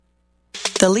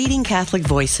The leading Catholic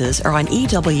voices are on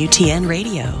EWTN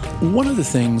Radio. One of the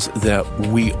things that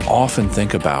we often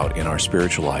think about in our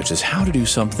spiritual lives is how to do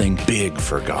something big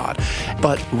for God.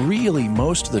 But really,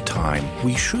 most of the time,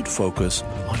 we should focus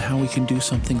on how we can do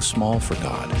something small for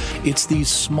God. It's these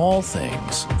small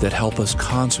things that help us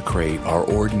consecrate our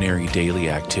ordinary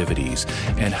daily activities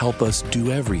and help us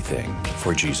do everything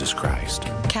for Jesus Christ.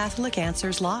 Catholic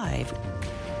Answers Live.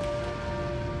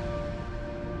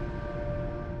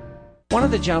 One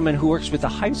of the gentlemen who works with the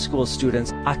high school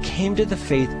students came to the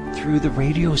faith through the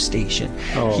radio station.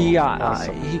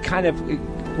 Awesome. He kind of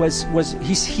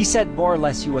he said more or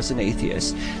less he was an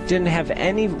atheist, didn't have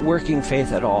any working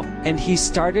faith at all, and he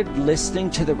started listening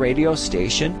to the radio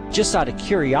station just out of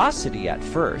curiosity at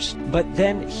first, but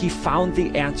then he found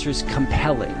the answers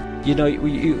compelling. You know,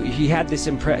 he had this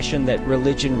impression that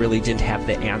religion really didn't have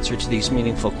the answer to these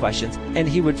meaningful questions. And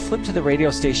he would flip to the radio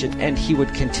station and he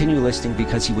would continue listening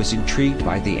because he was intrigued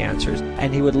by the answers.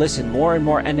 And he would listen more and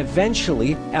more. And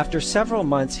eventually, after several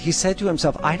months, he said to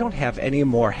himself, I don't have any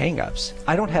more hang-ups.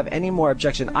 I don't have any more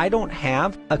objection. I don't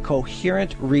have a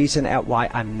coherent reason at why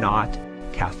I'm not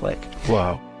Catholic.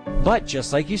 Wow. But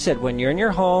just like you said, when you're in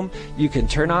your home, you can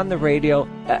turn on the radio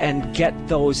and get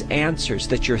those answers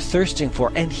that you're thirsting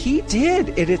for. And he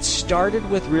did. It started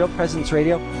with Real Presence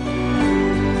Radio.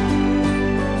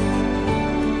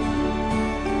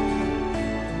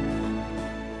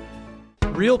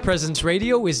 Real Presence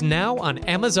Radio is now on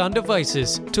Amazon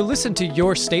devices. To listen to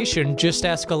your station, just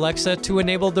ask Alexa to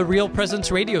enable the Real Presence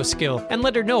Radio skill and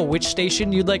let her know which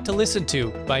station you'd like to listen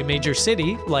to, by major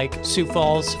city, like Sioux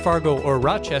Falls, Fargo, or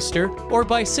Rochester, or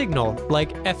by signal,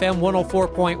 like FM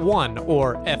 104.1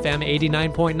 or FM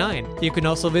 89.9. You can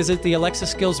also visit the Alexa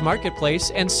Skills Marketplace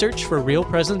and search for Real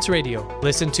Presence Radio.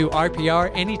 Listen to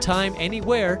RPR anytime,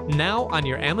 anywhere, now on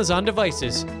your Amazon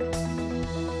devices.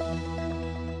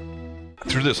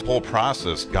 Through this whole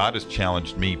process, God has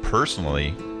challenged me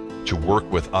personally to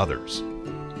work with others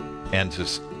and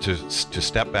to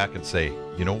step back and say,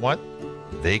 you know what?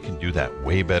 They can do that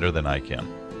way better than I can.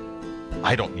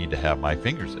 I don't need to have my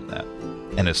fingers in that.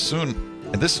 And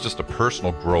this is just a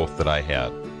personal growth that I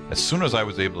had. As soon as I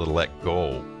was able to let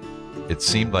go, it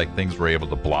seemed like things were able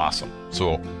to blossom.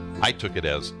 So I took it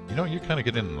as, you're kind of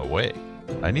getting in the way.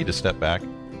 I need to step back,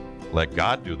 let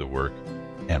God do the work.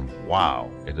 And wow,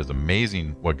 it is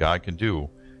amazing what God can do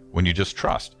when you just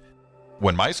trust.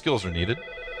 When my skills are needed,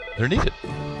 they're needed.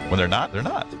 When they're not, they're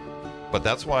not. But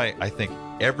that's why I think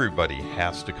everybody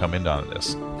has to come in on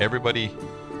this. Everybody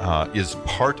is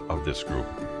part of this group.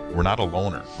 We're not a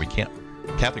loner.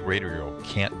 Catholic Radio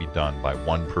can't be done by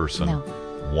one person,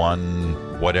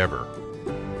 one whatever.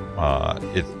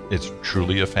 It's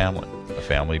truly a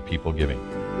family, people giving.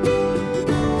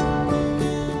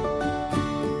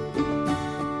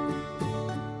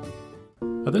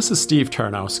 This is Steve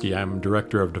Tarnowski. I'm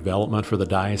Director of Development for the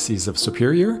Diocese of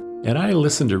Superior, and I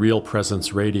listen to Real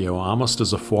Presence Radio almost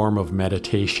as a form of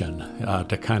meditation,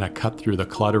 to kind of cut through the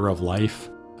clutter of life,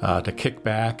 to kick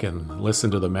back and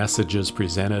listen to the messages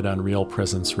presented on Real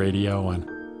Presence Radio, and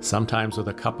sometimes with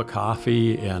a cup of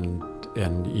coffee, and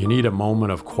you need a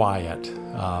moment of quiet.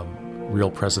 Real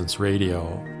Presence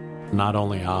Radio not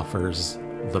only offers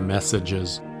the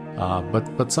messages,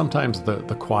 but sometimes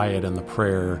the quiet and the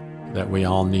prayer that we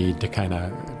all need to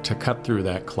to cut through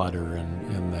that clutter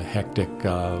and the hectic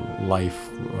life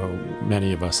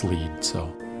many of us lead. So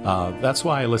that's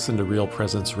why I listen to Real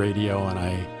Presence Radio, and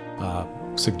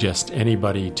I suggest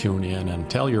anybody tune in and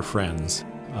tell your friends.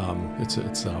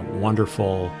 It's a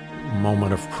wonderful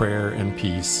moment of prayer and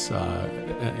peace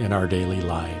in our daily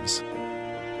lives.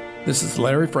 This is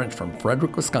Larry French from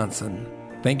Frederick, Wisconsin.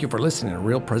 Thank you for listening to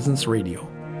Real Presence Radio.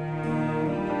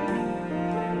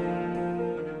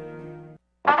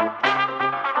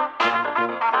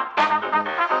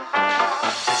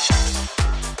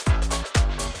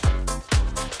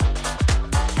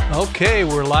 Okay,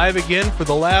 we're live again for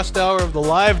the last hour of the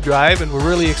live drive, and we're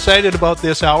really excited about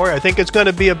this hour. I think it's going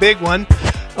to be a big one.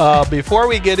 Before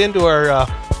we get into our,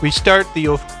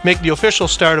 make the official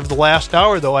start of the last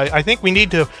hour, though, I think we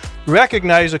need to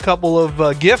recognize a couple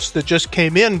of gifts that just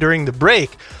came in during the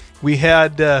break. We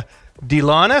had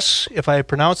Delanis, if I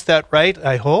pronounced that right,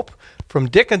 I hope, from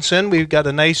Dickinson. We've got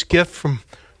a nice gift from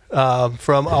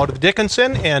out of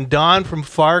Dickinson, and Don from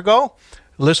Fargo,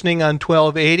 listening on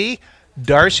 1280.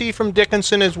 Darcy from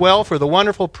Dickinson as well, for the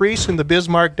wonderful priests in the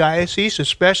Bismarck Diocese,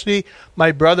 especially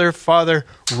my brother, Father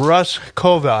Russ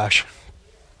Kovash.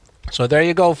 So there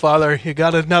you go, Father. You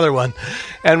got another one.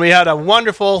 And we had a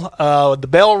wonderful, the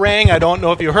bell rang. I don't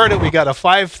know if you heard it. We got a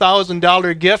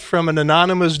 $5,000 gift from an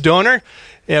anonymous donor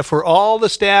for all the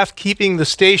staff keeping the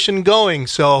station going.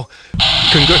 So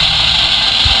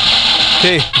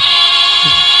Okay.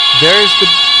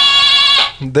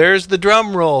 There's the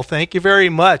drum roll. Thank you very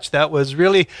much. That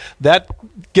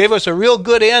gave us a real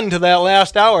good end to that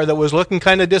last hour that was looking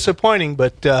kind of disappointing,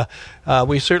 but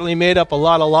we certainly made up a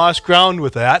lot of lost ground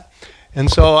with that. And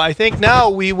so I think now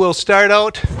we will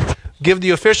give the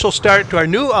official start to our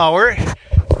new hour.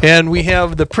 And we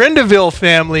have the Prindiville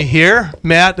family here,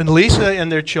 Matt and Lisa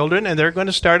and their children, and they're going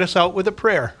to start us out with a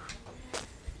prayer.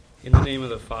 In the name of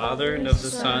the Father, and of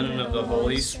the Son, and of the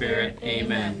Holy Spirit.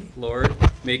 Amen. Lord,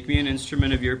 make me an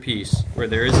instrument of your peace. Where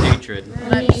there is hatred,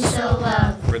 let me sow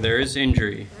love. Where there is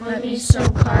injury, let me sow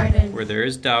pardon. Where there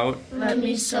is doubt, let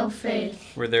me sow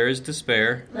faith. Where there is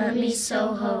despair, let me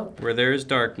sow hope. Where there is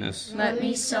darkness, let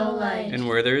me sow light. And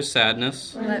where there is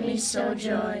sadness, let me sow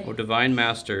joy. O divine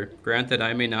Master, grant that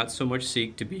I may not so much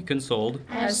seek to be consoled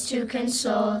as to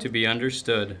console, to be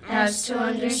understood as to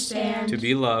understand, to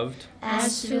be loved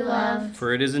as to love.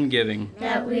 For it is in giving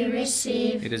that we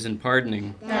receive, it is in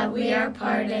pardoning that we are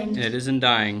pardoned, and it is in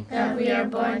dying that we are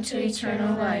born to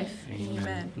eternal life.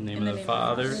 Amen. In the name of the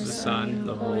Father, the Son, and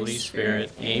the Holy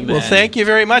Spirit. Amen. Well, thank you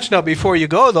very much. Now, before you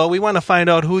go, though, we want to find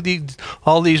out who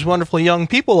all these wonderful young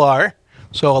people are.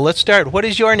 So let's start. What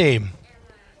is your name?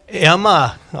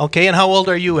 Emma. Okay, and how old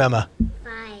are you, Emma?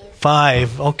 5.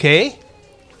 5. Okay.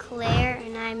 Claire,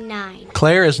 and I'm 9.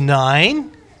 Claire is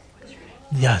 9.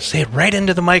 Yeah, say it right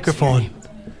into the microphone.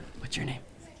 What's your name?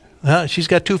 She's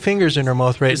got 2 fingers in her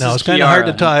mouth right now. It's kind of hard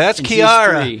to talk. That's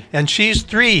Kiara, and she's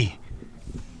 3.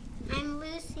 I'm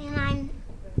Lucy, and I'm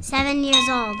 7 years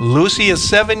old. Lucy is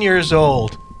 7 years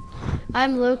old.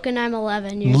 I'm Luke, and I'm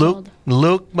 11 years old.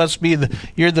 Luke must be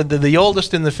you're the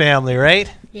oldest in the family,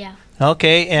 right? Yeah.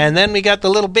 Okay, and then we got the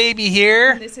little baby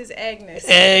here. This is Agnes.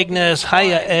 Agnes.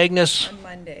 Hiya, Agnes. On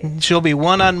Monday. She'll be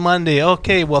 1 on Monday.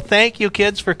 Okay, well, thank you,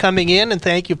 kids, for coming in, and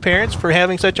thank you, parents, for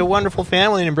having such a wonderful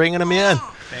family and bringing them in.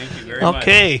 Thank you very much.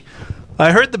 Okay,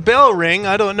 I heard the bell ring.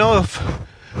 I don't know if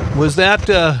was that.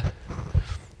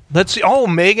 Let's see. Oh,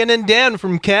 Megan and Dan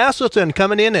from Castleton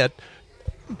coming in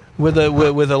with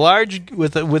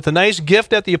a nice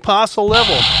gift at the apostle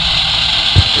level.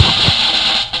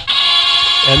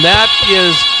 And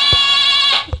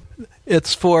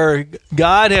it's for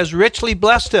God has richly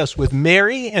blessed us with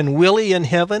Mary and Willie in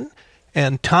heaven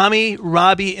and Tommy,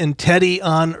 Robbie, and Teddy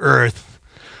on earth.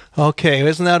 Okay,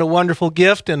 isn't that a wonderful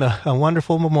gift and a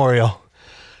wonderful memorial?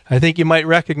 I think you might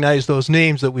recognize those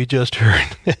names that we just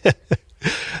heard.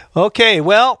 Okay,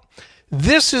 well,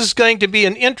 this is going to be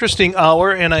an interesting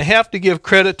hour, and I have to give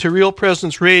credit to Real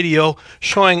Presence Radio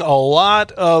showing a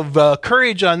lot of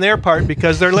courage on their part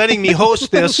because they're letting me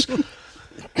host this.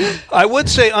 I would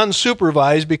say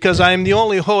unsupervised because I'm the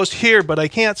only host here, but I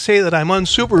can't say that I'm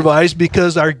unsupervised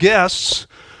because our guests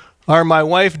are my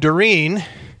wife, Doreen,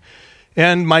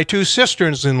 and my 2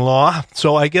 sisters-in-law,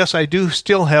 so I guess I do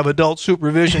still have adult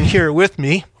supervision here with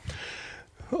me.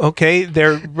 Okay,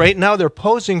 right now they're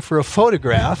posing for a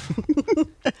photograph.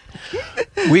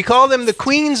 We call them the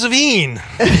Queens of Een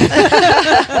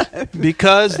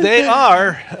because they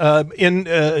are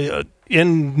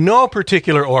in no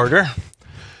particular order,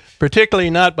 particularly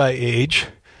not by age.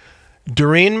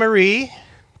 Doreen Marie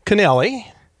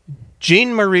Kennelly,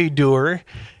 Jean Marie Dewar,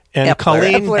 and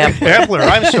Colleen Epler.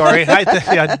 I'm sorry.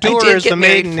 Dewar is the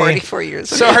maiden name. 44 years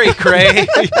ago. Sorry, Craig.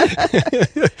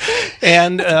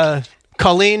 And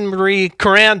Colleen Marie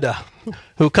Coranda,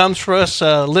 who comes for us,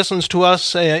 listens to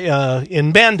us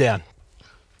in Bandan.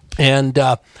 And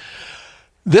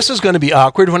this is going to be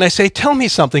awkward when I say, tell me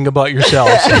something about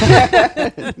yourselves.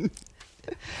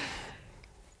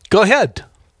 Go ahead.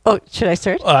 Oh, should I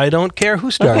start? I don't care who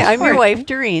starts. Okay, I'm your wife,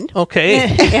 Doreen.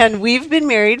 Okay. And we've been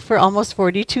married for almost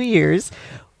 42 years.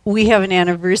 We have an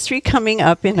anniversary coming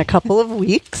up in a couple of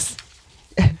weeks.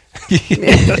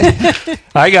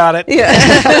 I got it. Yeah.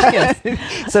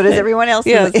 Yes. So does everyone else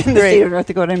in the state of North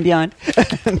Dakota and beyond.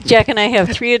 Jack and I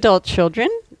have 3 adult children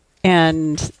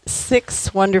and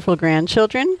 6 wonderful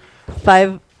grandchildren.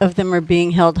 5 of them are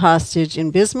being held hostage in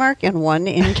Bismarck and 1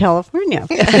 in California.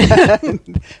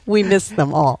 We miss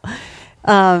them all.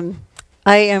 I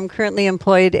am currently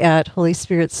employed at Holy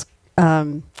Spirit's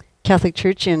Catholic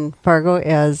Church in Fargo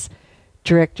as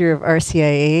Director of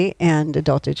RCIA and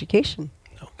Adult Education.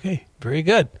 Okay, very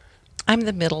good. I'm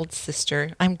the middle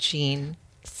sister. I'm Jean.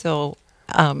 So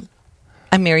I'm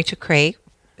married to Craig.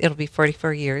 It'll be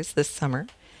 44 years this summer.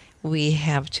 We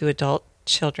have 2 adult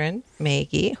children,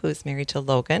 Maggie, who's married to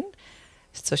Logan.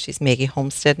 So she's Maggie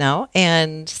Homestead now.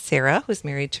 And Sarah, who's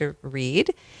married to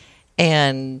Reed.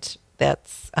 And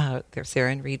that's they're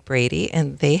Sarah and Reed Brady.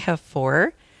 And they have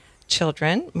 4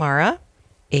 children. Mara,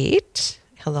 8.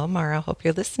 Hello, Mara. Hope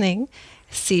you're listening.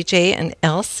 CJ and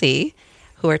Elsie,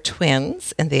 who are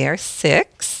twins, and they are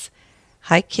 6.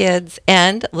 Hi, kids,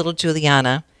 and little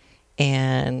Juliana.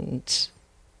 And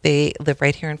they live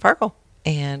right here in Fargo.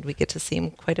 And we get to see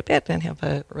them quite a bit and have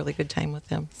a really good time with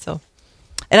them. So,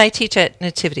 and I teach at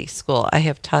Nativity School. I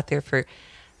have taught there for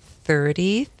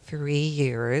 33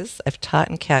 years. I've taught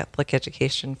in Catholic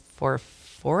education for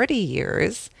 40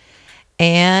 years,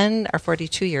 or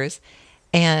 42 years.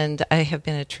 And I have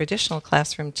been a traditional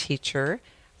classroom teacher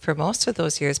for most of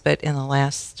those years, but in the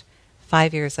last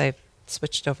 5 years, I've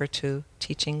switched over to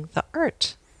teaching the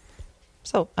art.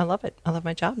 So I love it. I love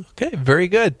my job. Okay, very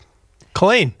good.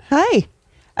 Colleen. Hi.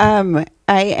 I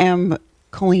am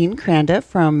Colleen Cranda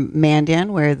from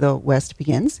Mandan, where the West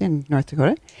begins in North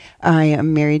Dakota. I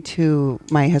am married to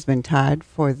my husband, Todd,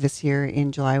 for this year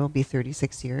in July will be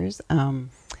 36 years.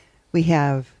 We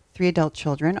have 3 adult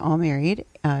children, all married,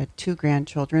 2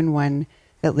 grandchildren, one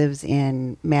that lives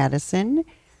in Madison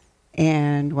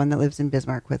and one that lives in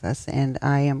Bismarck with us. And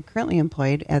I am currently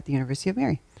employed at the University of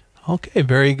Mary. Okay,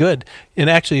 very good. And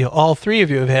actually, all 3 of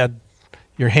you have had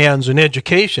your hands in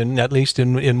education, at least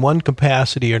in one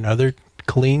capacity or another.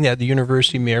 Colleen at the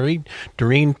University of Mary.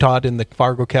 Doreen taught in the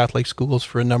Fargo Catholic schools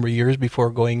for a number of years before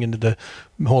going into the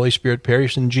Holy Spirit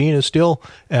Parish, and Jean is still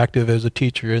active as a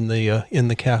teacher in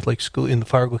the Catholic school, in the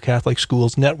Fargo Catholic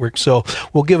Schools Network. So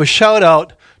we'll give a shout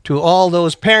out to all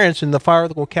those parents in the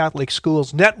Fargo Catholic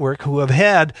Schools Network who have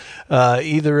had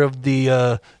either of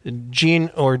the Jean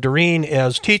or Doreen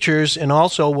as teachers, and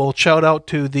also we'll shout out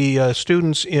to the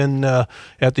students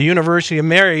at the University of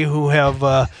Mary who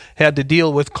have had to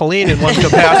deal with Colleen in one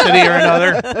capacity or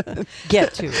another.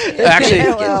 Get to.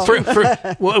 Actually,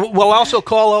 we'll also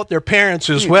call out their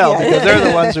parents as well, because they're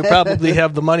the ones who probably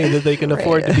have the money that they can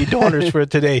afford to be donors for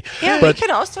today. Yeah, we can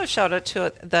also shout out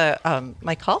to the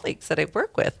my colleagues that I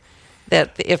work with,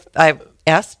 that if I've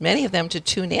asked many of them to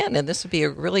tune in, and this would be a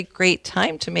really great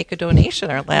time to make a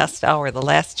donation, our last hour, the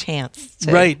last chance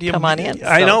to come on in.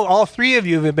 I know all 3 of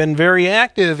you have been very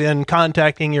active in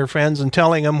contacting your friends and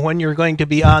telling them when you're going to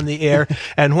be on the air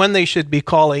and when they should be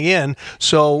calling in.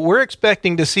 So we're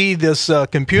expecting to see this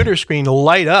computer screen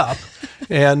light up.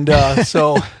 And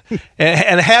so,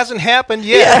 and it hasn't happened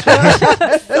yet.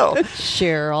 So,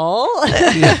 Cheryl.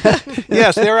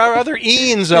 Yes, there are other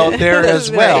Ians out there as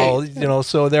well. You know,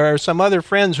 so there are some other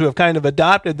friends who have kind of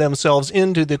adopted themselves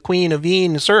into the Queen of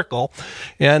Ian circle,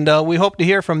 and we hope to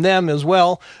hear from them as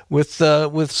well with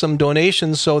some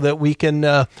donations so that we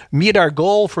can meet our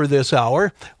goal for this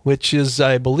hour, which is,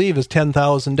 I believe, is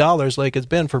 $10,000, like it's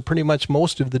been for pretty much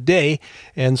most of the day.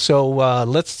 And so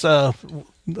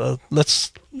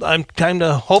I'm kind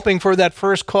of hoping for that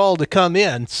first call to come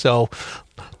in. So,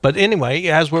 but anyway,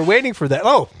 as we're waiting for that,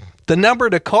 the number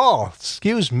to call,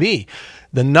 excuse me,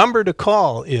 the number to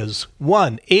call is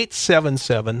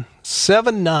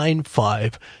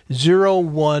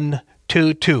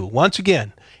 1-877-795-0122. Once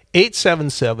again,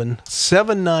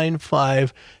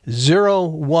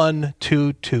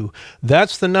 877-795-0122.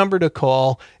 That's the number to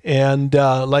call. And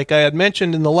like I had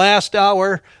mentioned in the last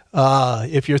hour,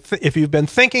 if you've been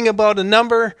thinking about a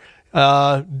number,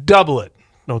 double it.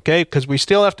 Okay, because we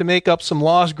still have to make up some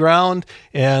lost ground,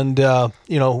 and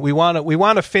we want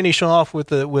to finish off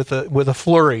with a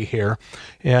flurry here,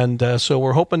 and so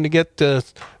we're hoping to get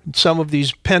some of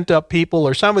these pent up people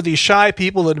or some of these shy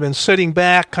people that have been sitting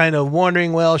back, kind of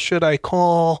wondering, well, should I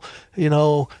call?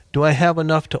 Do I have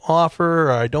enough to offer,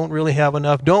 or I don't really have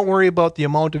enough? Don't worry about the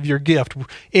amount of your gift.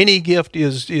 Any gift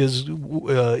is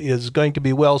going to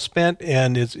be well spent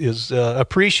and is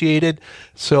appreciated.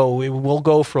 So we'll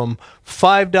go from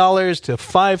 $5 to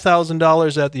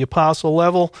 $5,000 at the apostle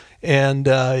level, and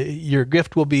your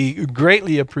gift will be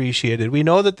greatly appreciated. We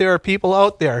know that there are people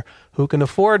out there who can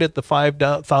afford at the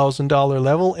 $5,000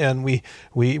 level, and we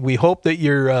hope that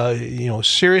you're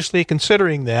seriously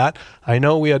considering that. I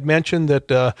know we had mentioned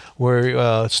that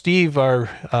where Steve, our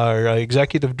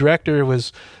executive director,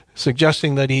 was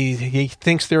suggesting that he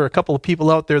thinks there are a couple of people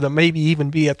out there that maybe even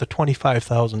be at the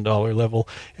 $25,000 level,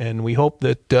 and we hope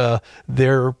that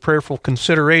their prayerful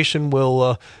consideration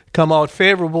will come out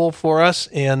favorable for us,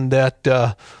 and that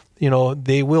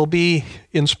they will be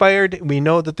inspired. We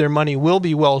know that their money will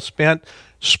be well spent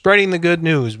spreading the good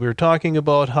news. We were talking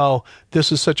about how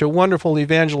this is such a wonderful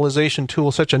evangelization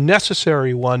tool, such a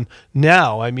necessary one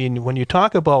now. I mean, when you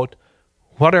talk about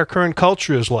what our current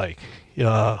culture is like,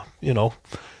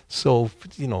 so,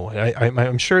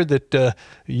 I'm sure that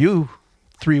you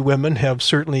 3 women have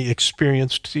certainly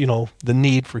experienced, the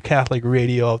need for Catholic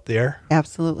radio out there.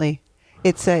 Absolutely.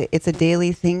 It's a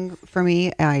daily thing for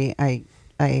me. I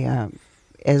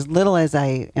as little as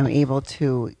I am able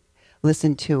to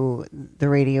listen to the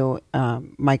radio.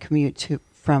 My commute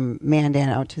from Mandan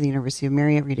out to the University of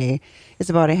Mary every day is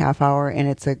about a half hour, and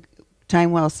it's a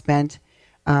time well spent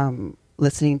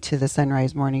listening to the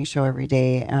Sunrise Morning Show every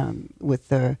day with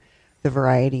the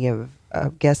variety of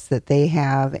guests that they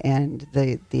have, and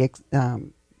the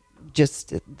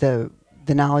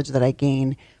knowledge that I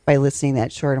gain by listening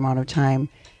that short amount of time.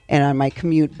 And on my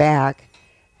commute back,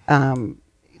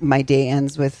 my day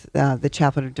ends with the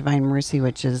Chaplet of Divine Mercy,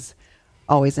 which is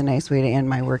always a nice way to end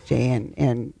my workday.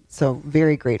 And so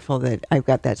very grateful that I've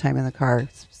got that time in the car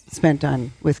spent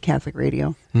with Catholic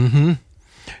radio. Mm-hmm.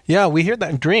 Yeah, we hear that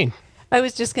in Dream. I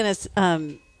was just going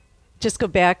to just go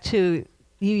back to,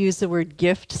 you used the word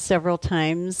gift several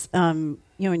times, when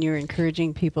you're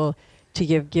encouraging people to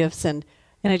give gifts. And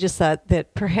I just thought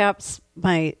that perhaps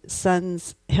my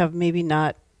sons have maybe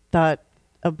not thought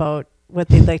about what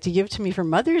they'd like to give to me for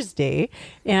Mother's Day.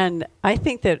 And I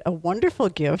think that a wonderful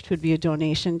gift would be a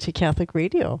donation to Catholic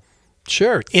Radio.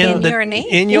 Sure. In your name.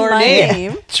 In your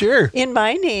name. Sure. In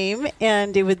my name.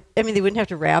 And they wouldn't have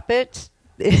to wrap it.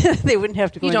 They wouldn't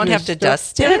have to go. You don't have to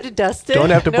dust it. Don't have to dust it. Don't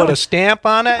have to put a stamp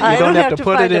on it. You don't have to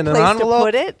put it in an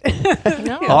envelope.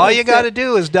 No. All you got to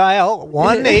do is dial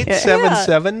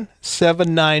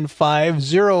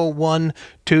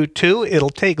 1-877-795-0122.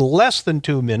 It'll take less than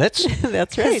 2 minutes.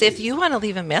 That's right. Because if you want to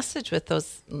leave a message with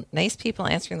those nice people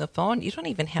answering the phone, you don't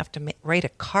even have to write a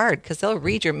card, because they'll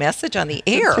read your message on the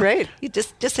air. That's right. You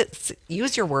just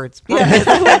use your words. Yeah.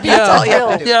 That's all you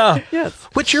have to do. Yeah. Yes.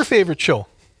 What's your favorite show?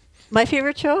 My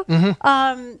favorite show?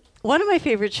 Mm-hmm. One of my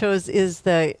favorite shows is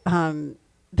the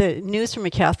News from a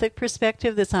Catholic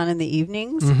Perspective that's on in the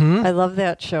evenings. Mm-hmm. I love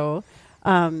that show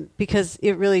because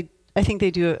it really, I think they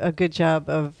do a good job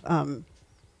of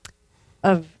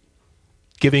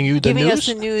giving you the giving news? us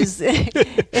the news,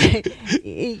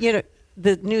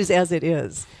 the news as it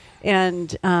is.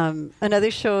 And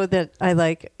another show that I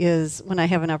like is, when I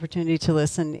have an opportunity to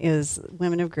listen, is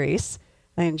Women of Grace.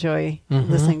 I enjoy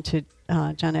listening to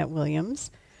Jeanette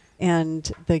Williams and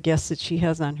the guests that she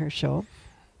has on her show.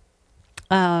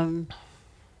 As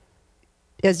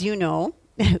you know,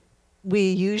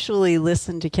 we usually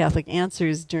listen to Catholic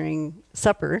Answers during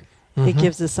supper. It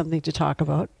gives us something to talk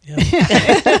about. Yeah.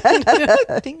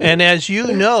 And as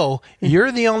you know,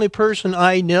 you're the only person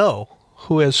I know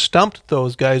who has stumped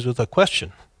those guys with a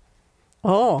question.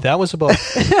 Oh. That was about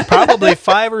probably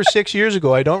 5 or 6 years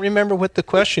ago. I don't remember what the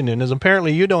question is.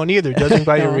 Apparently you don't either, judging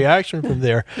by your reaction from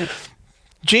there.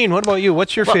 Jean, what about you?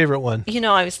 What's your favorite one?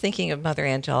 I was thinking of Mother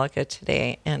Angelica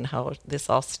today and how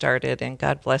this all started, and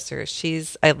God bless her.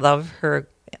 I love her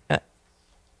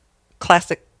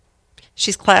classic.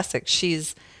 She's classic.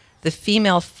 She's the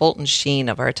female Fulton Sheen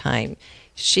of our time.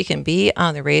 She can be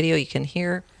on the radio. You can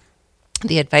hear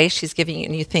the advice she's giving you,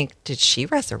 and you think, did she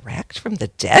resurrect from the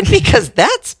dead? Because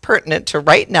that's pertinent to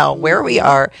right now, where we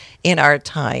are in our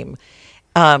time.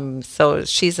 So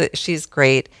she's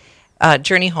great.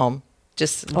 Journey Home,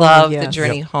 just love the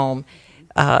Journey Home.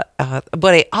 What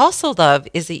I also love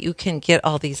is that you can get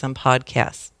all these on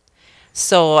podcasts.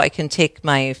 So I can take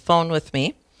my phone with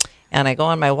me, and I go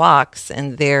on my walks,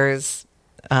 and there's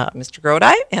Mr.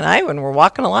 Grodi and I, when we're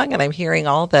walking along, and I'm hearing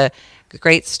all the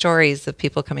great stories of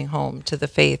people coming home to the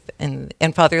faith, and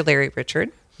Father Larry Richard.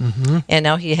 Mm-hmm. And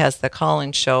now he has the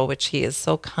call-in show, which he is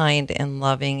so kind and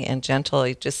loving and gentle.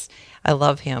 I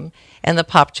love him. And the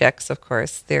Popchecks, of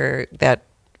course, they're that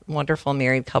wonderful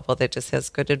married couple that just has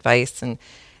good advice, and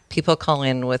people call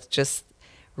in with just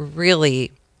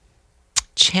really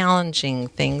challenging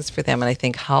things for them. And I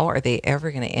think, how are they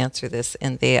ever going to answer this?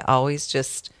 And they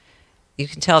always you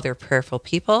can tell they're prayerful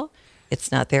people. It's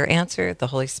not their answer. The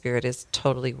Holy Spirit is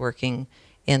totally working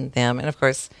in them. And of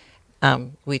course,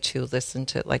 we too listen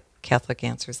to like Catholic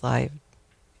Answers Live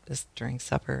just during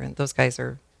supper, and those guys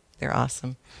they're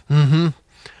awesome. Mm-hmm.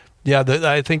 Yeah,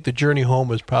 I think the Journey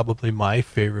Home is probably my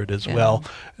favorite as well.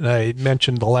 And I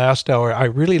mentioned the last hour, I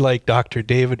really like Dr.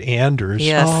 David Anders.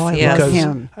 Yes, I love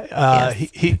him.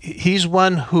 He's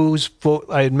one whose,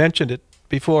 I had mentioned it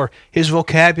before, his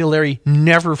vocabulary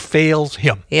never fails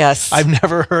him. Yes. I've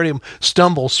never heard him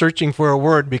stumble searching for a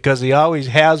word, because he always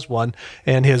has one,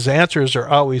 and his answers are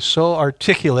always so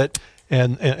articulate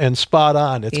and spot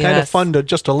on. It's kind of fun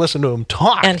to listen to him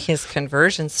talk. And his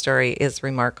conversion story is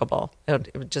remarkable.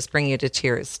 It would just bring you to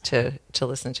tears to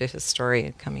listen to his story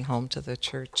and coming home to the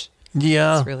church.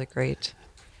 Yeah. It's really great.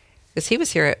 Because he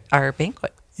was here at our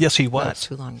banquet. Yes, he was. Not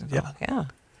too long ago. Yeah.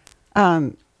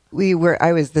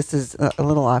 This is a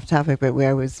little off topic, but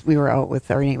we were out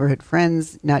with our neighborhood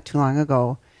friends not too long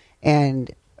ago, and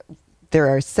there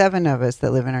are 7 of us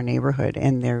that live in our neighborhood,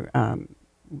 and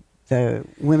the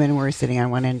women were sitting on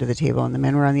one end of the table and the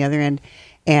men were on the other end.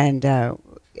 And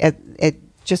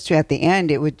just at the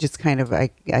end, it would just kind of,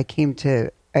 it came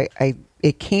to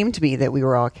me that we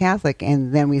were all Catholic.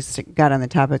 And then we got on the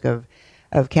topic of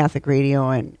Catholic radio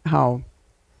and how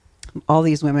all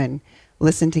these women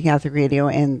listen to Catholic radio,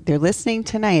 and they're listening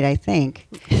tonight, I think.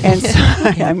 And so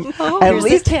I'm at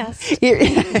least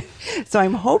so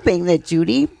I'm hoping that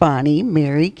Judy, Bonnie,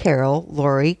 Mary, Carol,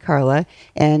 Lori, Carla,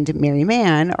 and Mary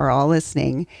Mann are all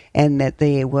listening, and that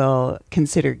they will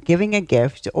consider giving a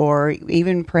gift, or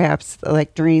even perhaps,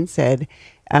 like Doreen said,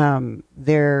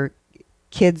 their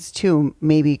kids too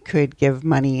maybe could give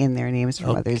money in their names for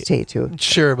Mother's Day too.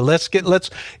 Sure, but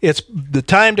it's the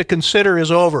time to consider is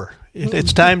over.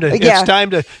 It's time to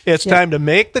time to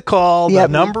make the call. The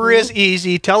number is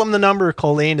easy. Tell them the number,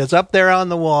 Colleen. It's up there on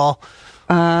the wall.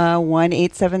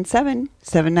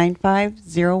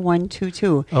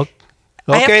 1-877-795-0122.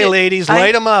 Okay, ladies,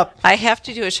 light them up. I have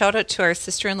to do a shout out to our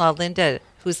sister-in-law Linda,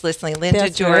 who's listening. Linda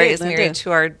Dore is married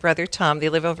to our brother Tom. They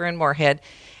live over in Moorhead,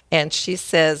 and she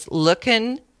says,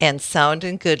 "Looking and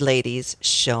sounding good, ladies.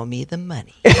 Show me the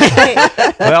money."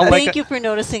 Well, thank you for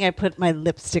noticing I put my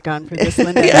lipstick on for this,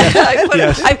 Linda.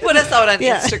 I put us out on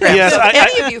Instagram. Yes, so if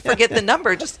any of you forget the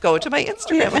number, just go to my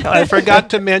Instagram account. I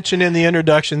forgot to mention in the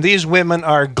introduction, these women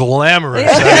are glamorous.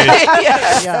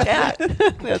 That's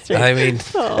right. I mean,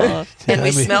 and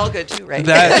we smell good too, right?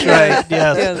 That's right.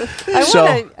 Yes.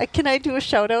 Can I do a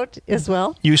shout out as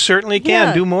well? You certainly can.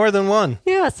 Yeah. Do more than one.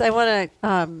 Yes, I want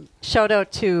to shout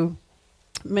out to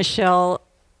Michelle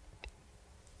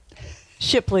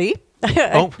Shipley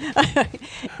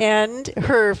and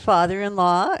her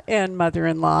father-in-law and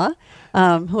mother-in-law,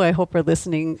 who I hope are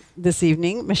listening this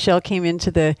evening. Michelle came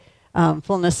into the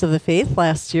Fullness of the Faith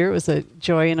last year. It was a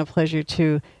joy and a pleasure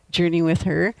to journey with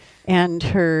her. And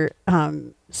her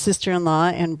sister-in-law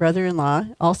and brother-in-law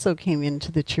also came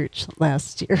into the church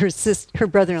last year. Her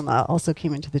brother-in-law also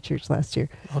came into the church last year.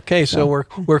 Okay, so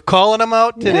we're calling them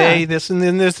out today.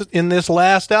 In this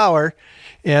last hour,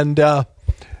 and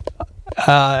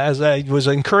as I was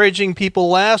encouraging people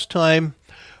last time,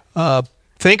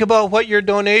 think about what your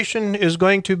donation is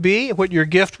going to be, what your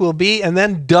gift will be, and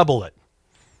then double it.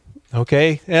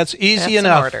 Okay, that's easy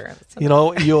enough. You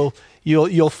know,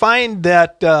 you'll find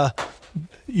that.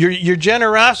 Your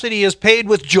generosity is paid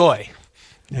with joy.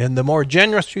 And the more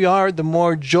generous you are, the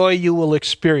more joy you will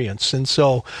experience. And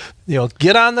so,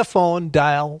 get on the phone,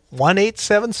 dial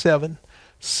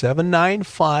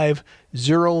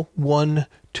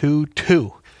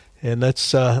 1-877-795-0122. And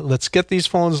let's get these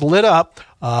phones lit up.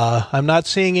 I'm not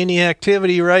seeing any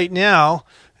activity right now.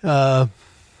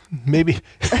 Maybe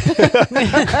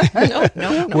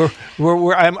no.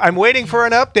 I'm waiting for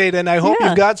an update, and I hope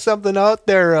you've got something out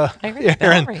there,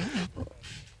 Aaron.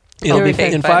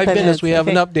 In 5 minutes, we have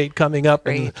an update coming up,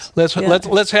 and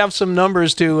let's have some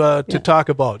numbers to talk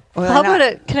about. Well, how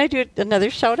about can I do another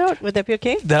shout out? Would that be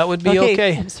okay? That would be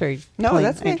okay. I'm sorry. No, Colleen,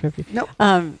 that's okay. Nope.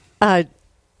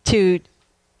 To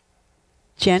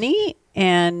Jenny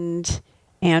and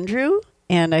Andrew.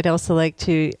 And I'd also like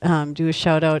to do a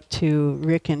shout out to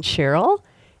Rick and Cheryl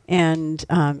and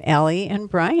Allie and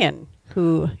Brian,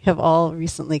 who have all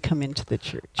recently come into the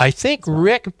church. I think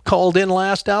Rick called in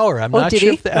last hour. I'm not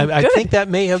sure. I think that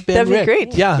may have been That'd Rick. Be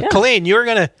great. Yeah. Colleen, you were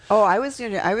gonna. Oh, I was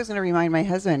gonna remind my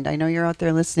husband. I know you're out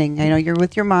there listening. I know you're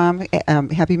with your mom.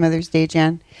 Happy Mother's Day,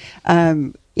 Jan.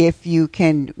 If you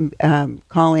can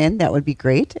call in, that would be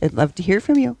great. I'd love to hear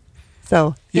from you.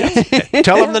 So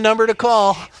tell them the number to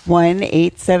call.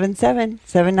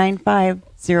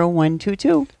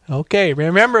 1-877-795-0122. Okay,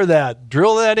 remember that.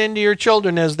 Drill that into your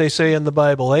children, as they say in the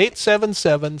Bible.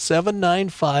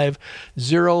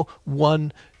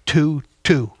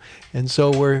 877-795-0122. And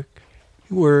so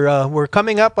we're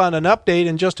coming up on an update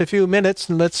in just a few minutes,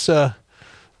 and let's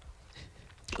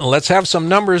have some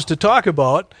numbers to talk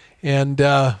about. And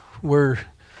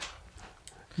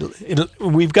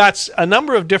we've got a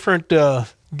number of different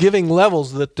giving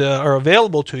levels that are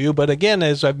available to you. But again,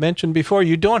 as I've mentioned before,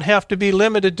 you don't have to be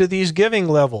limited to these giving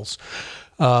levels.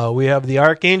 We have the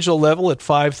Archangel level at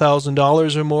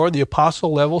 $5,000 or more, the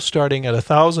Apostle level starting at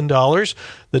 $1,000,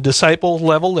 the Disciple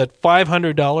level at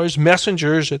 $500,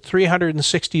 Messengers at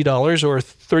 $360 or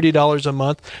 $30 a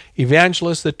month,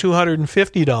 Evangelists at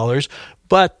 $250.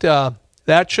 But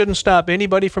that shouldn't stop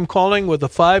anybody from calling with a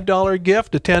 $5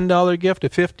 gift, a $10 gift, a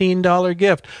 $15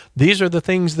 gift. These are the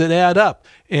things that add up.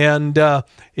 And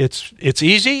it's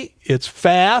easy. It's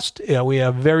fast. We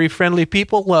have very friendly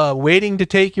people waiting to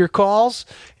take your calls.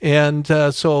 And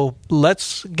so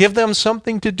let's give them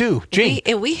something to do. Gene.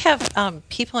 We have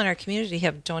people in our community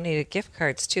have donated gift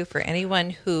cards, too, for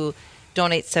anyone who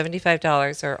donate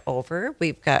 $75 or over.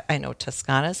 We've got, I know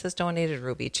Toscana's has donated,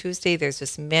 Ruby Tuesday. There's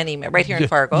just many right here in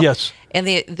Fargo. Yes. And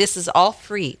this is all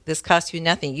free. This costs you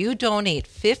nothing. You donate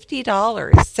 $50,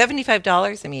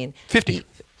 $75. I mean, 50.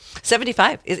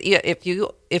 75.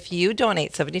 If you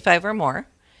donate 75 or more,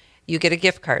 you get a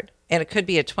gift card, and it could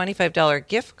be a $25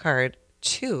 gift card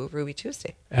to Ruby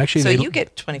Tuesday. Actually, so you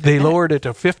get $25. They lowered it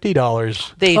to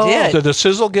 $50. They did. So the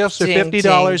sizzle gifts are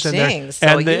 $50,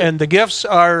 and the gifts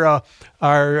are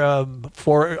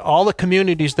for all the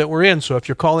communities that we're in. So if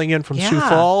you're calling in from Sioux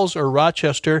Falls or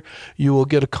Rochester, you will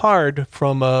get a card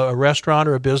from a restaurant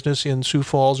or a business in Sioux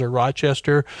Falls or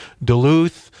Rochester,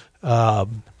 Duluth,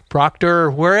 Proctor,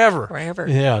 wherever.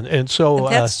 Yeah, and so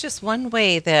that's just one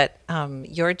way that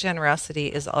your generosity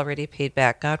is already paid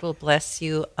back. God will bless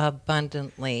you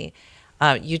abundantly.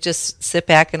 You just sit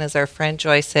back, and as our friend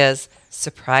Joy says,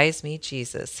 surprise me,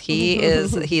 Jesus.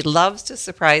 He loves to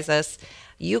surprise us.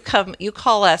 You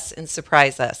call us and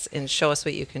surprise us and show us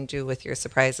what you can do with your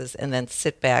surprises, and then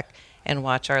sit back and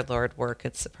watch our Lord work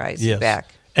and surprise you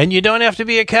back. And you don't have to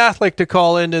be a Catholic to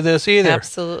call into this either.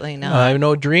 Absolutely not. I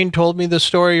know Dreen told me the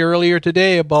story earlier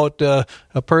today about a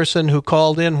person who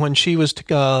called in when she was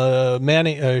staffing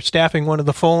one of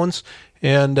the phones,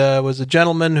 and was a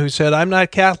gentleman who said, "I'm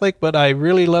not Catholic, but I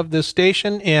really love this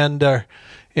station, and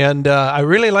I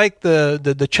really like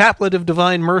the Chaplet of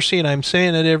Divine Mercy, and I'm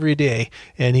saying it every day."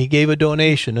 And he gave a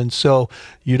donation. And so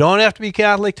you don't have to be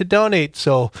Catholic to donate.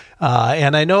 So,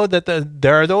 and I know that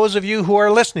there are those of you who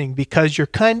are listening because you're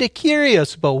kind of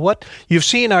curious about what you've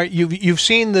seen. You've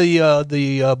seen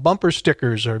the bumper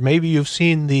stickers, or maybe you've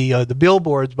seen the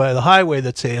billboards by the highway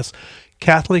that says,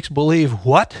 "Catholics believe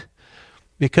what?"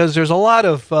 Because there's a lot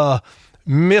of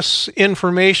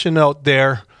misinformation out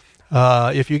there.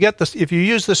 If you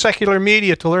use the secular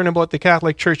media to learn about the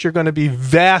Catholic Church, you're going to be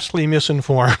vastly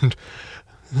misinformed.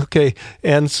 Okay,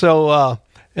 and so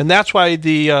and that's why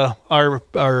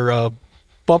our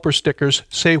bumper stickers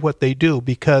say what they do,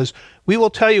 because we will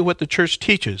tell you what the church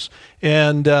teaches,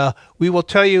 and we will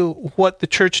tell you what the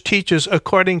church teaches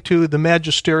according to the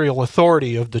magisterial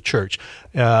authority of the church.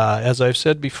 As I've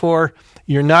said before,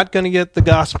 you're not going to get the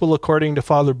gospel according to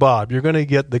Father Bob. You're going to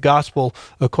get the gospel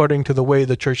according to the way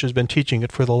the church has been teaching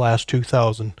it for the last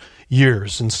 2,000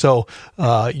 years. And so,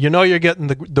 you're getting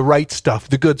the right stuff,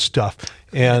 the good stuff,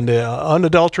 and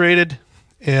unadulterated,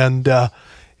 and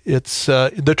it's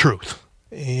the truth.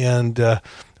 And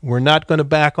we're not going to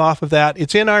back off of that.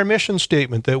 It's in our mission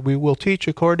statement that we will teach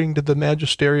according to the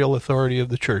magisterial authority of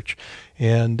the church.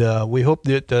 And we hope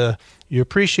that you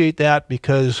appreciate that,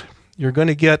 because you're going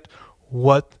to get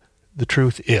what the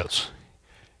truth is.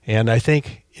 And I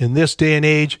think in this day and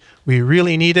age, we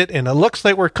really need it. And it looks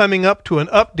like we're coming up to an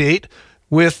update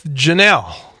with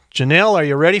Janelle. Janelle, are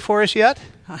you ready for us yet?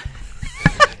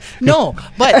 No,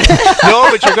 but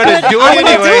you're going to do it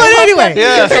anyway. Do it anyway.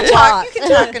 Yeah. You can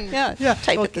talk and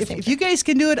type at the same time. If you guys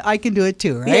can do it, I can do it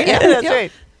too, right? Yeah, that's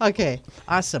right. Okay,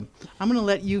 awesome. I'm going to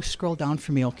let you scroll down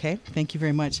for me, okay? Thank you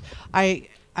very much.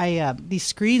 These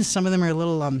screens, some of them are a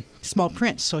little small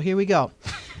print, so here we go.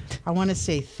 I want to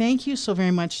say thank you so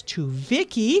very much to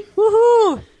Vicky.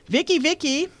 Woohoo!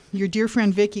 Vicky, your dear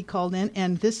friend Vicky called in,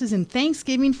 and this is in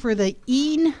Thanksgiving for the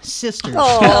Ean sisters.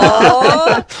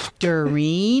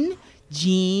 Doreen,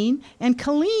 Jean, and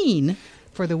Colleen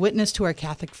for the witness to our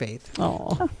Catholic faith.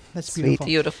 Oh, that's beautiful.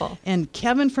 Beautiful. And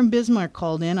Kevin from Bismarck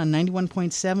called in on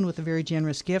 91.7 with a very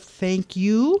generous gift. Thank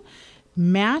you.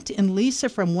 Matt and Lisa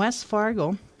from West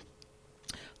Fargo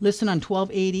listen on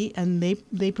 1280, and they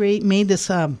made this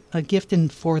a gift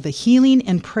for the healing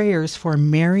and prayers for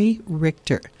Mary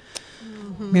Richter.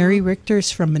 Mm-hmm. Mary Richter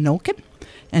is from Minokan,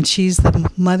 and she's the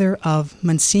mother of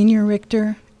Monsignor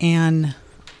Richter and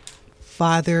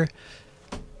Father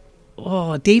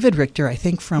David Richter, I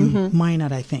think, from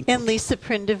Minot, I think. And Lisa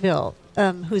Prindeville,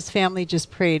 whose family just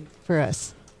prayed for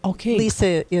us. Okay.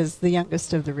 Lisa is the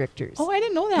youngest of the Richters. Oh, I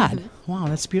didn't know that. Mm-hmm. Wow,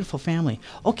 that's a beautiful family.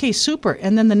 Okay, super.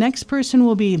 And then the next person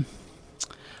will be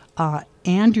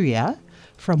Andrea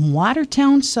from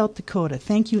Watertown, South Dakota.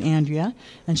 Thank you, Andrea.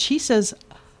 And she says,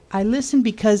 I listen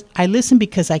because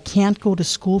I can't go to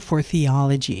school for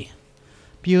theology.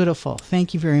 Beautiful.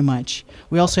 Thank you very much.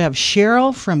 We also have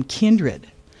Cheryl from Kindred.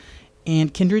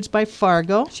 And Kindred's by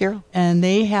Fargo. Cheryl. And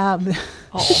they have...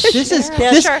 This is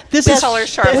call her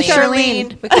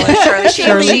Charlene. We call her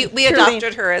Charlene. We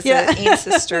adopted her as an Ian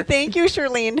sister. Thank you,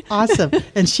 Charlene. Awesome.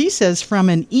 And she says, from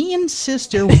an Ian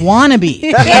sister wannabe.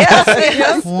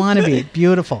 Yes. Wannabe.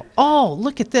 Beautiful. Oh,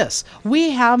 look at this.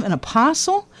 We have an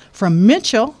apostle from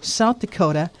Mitchell, South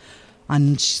Dakota,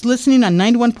 She's listening on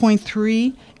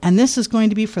 91.3, and this is going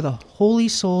to be for the holy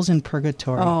souls in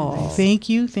purgatory. Oh. Thank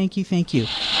you.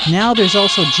 Now there's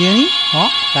also Jenny.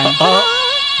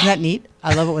 Isn't that neat?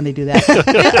 I love it when they do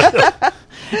that.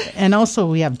 And also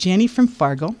we have Jenny from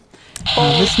Fargo.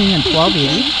 Listening on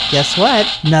 1280. Guess what?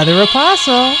 Another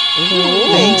apostle.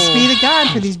 Ooh. Thanks be to God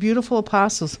for these beautiful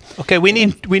apostles. Okay, we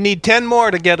need 10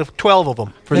 more to get 12 of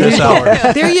them for this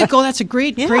hour. There you go. That's a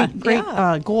great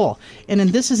goal. And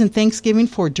then this is in Thanksgiving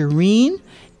for Doreen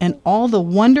and all the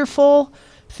wonderful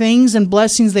things and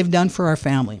blessings they've done for our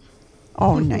family.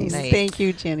 Oh, nice. Thank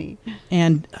you, Jenny.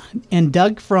 And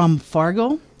Doug from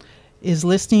Fargo is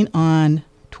listening on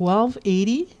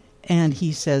 1280. And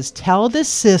he says, tell the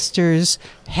sisters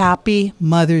Happy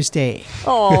Mother's Day.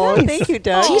 Oh, thank you,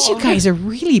 Doug. Geez, you guys are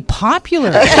really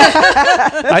popular.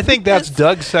 I think that's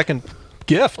Doug's second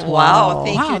gift. Wow,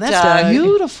 thank you, that's Doug.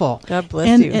 Beautiful. God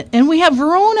bless you. And we have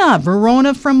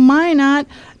Verona from Minot,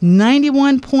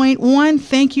 91.1.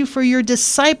 Thank you for your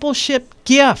discipleship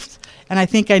gift. And I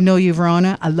think I know you,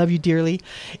 Verona. I love you dearly.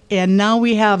 And now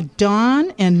we have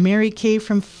Dawn and Mary Kay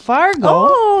from Fargo.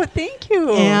 Oh, thank you.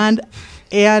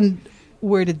 And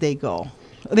where did they go?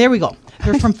 There we go.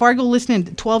 They're from Fargo listening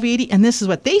to 1280, and this is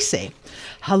what they say.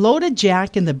 Hello to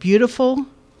Jack and the beautiful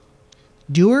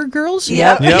Doer girls?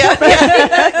 Yep.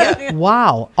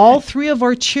 Wow. All three of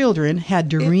our children had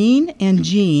Doreen and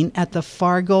Jean at the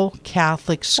Fargo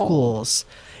Catholic schools.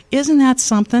 Isn't that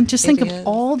something? Just think of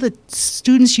all the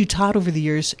students you taught over the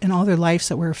years and all their lives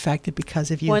that were affected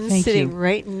because of you. One Thank sitting you.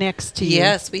 right next to you.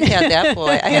 Yes, we had that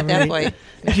boy. I had that boy.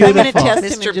 Beautiful. I'm going to test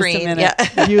him Mr. in Breen. just a minute.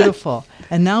 Yeah. Beautiful.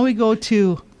 And now we go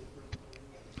to,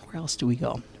 where else do we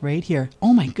go? Right here.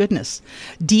 Oh, my goodness.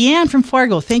 Deanne from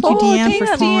Fargo. Thank you, Deanne,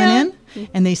 for calling in.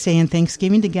 And they say, in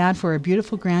thanksgiving to God for our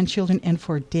beautiful grandchildren and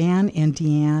for Dan and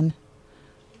Deanne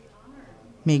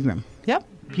Magram. Yep.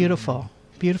 Beautiful.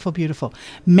 Beautiful.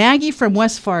 Maggie from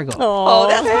West Fargo. Oh,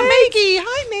 that's Maggie.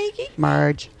 Hi, Maggie.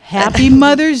 Marge. Happy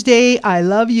Mother's Day. I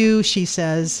love you, she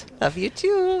says. Love you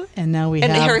too. And now we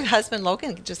and have... her husband,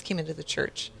 Logan, just came into the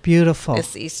church. Beautiful.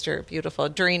 This Easter. Beautiful.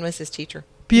 Doreen was his teacher.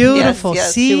 Beautiful.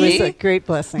 Yes, See? It was a great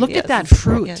blessing. Look at that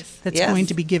fruit that's Yes. going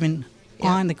to be given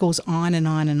on, that goes on and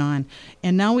on and on.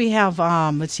 And now we have,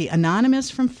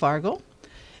 Anonymous from Fargo.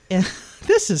 And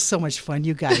this is so much fun,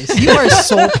 you guys. You are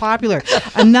so popular.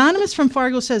 Anonymous from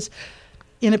Fargo says,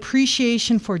 in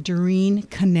appreciation for Doreen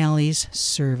Cannelli's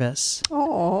service.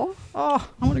 Oh, I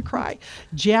want to cry.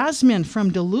 Jasmine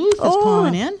from Duluth is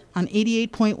calling in on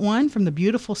 88.1 from the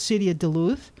beautiful city of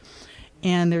Duluth.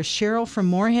 And there's Cheryl from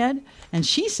Moorhead. And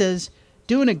she says,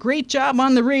 doing a great job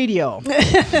on the radio.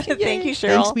 Thank you,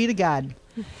 Cheryl. Thanks be to God.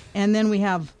 And then we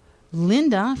have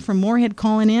Linda from Moorhead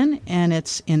calling in, and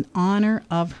it's in honor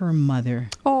of her mother.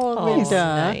 Oh,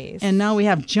 Linda. Nice. And now we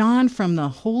have John from the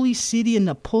Holy City of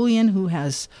Napoleon, who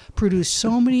has produced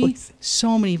so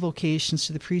many vocations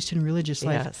to the priesthood and religious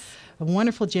life. Yes. A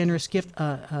wonderful, generous gift,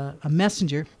 a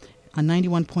messenger on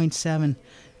 91.7.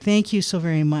 Thank you so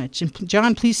very much. And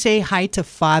John, please say hi to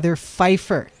Father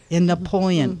Pfeiffer in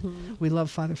Napoleon. Mm-hmm. We love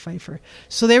Father Pfeiffer.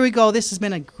 So there we go. This has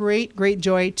been a great, great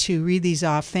joy to read these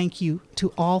off. Thank you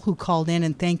to all who called in,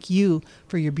 and thank you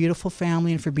for your beautiful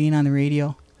family and for being on the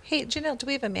radio. Hey, Janelle, do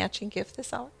we have a matching gift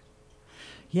this hour?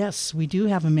 Yes, we do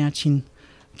have a matching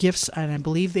gifts, and I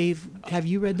believe have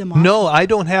you read them off? No, I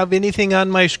don't have anything on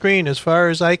my screen. As far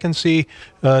as I can see,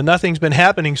 nothing's been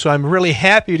happening, so I'm really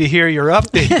happy to hear your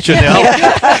update,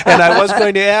 Janelle. And I was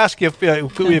going to ask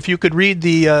if you could read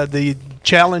the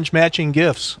challenge matching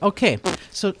gifts. Okay,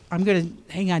 so I'm going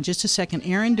to hang on just a second.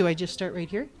 Aaron, do I just start right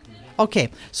here? Okay,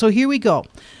 so here we go.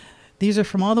 These are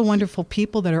from all the wonderful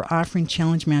people that are offering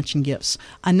challenge matching gifts.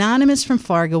 Anonymous from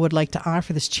Fargo would like to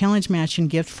offer this challenge matching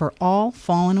gift for all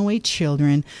fallen away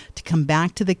children to come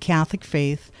back to the Catholic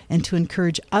faith and to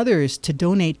encourage others to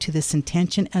donate to this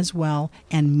intention as well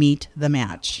and meet the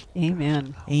match.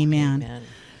 Amen. Amen.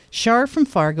 Shar from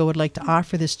Fargo would like to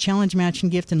offer this challenge matching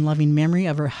gift in loving memory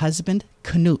of her husband,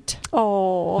 Knut.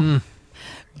 Oh.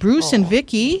 Bruce and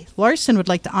Vicky Larson would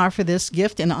like to offer this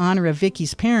gift in honor of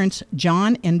Vicky's parents,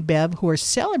 John and Bev, who are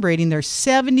celebrating their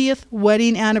 70th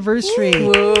wedding anniversary.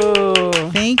 Whoa.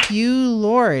 Thank you,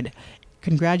 Lord.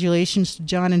 Congratulations to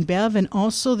John and Bev. And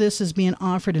also this is being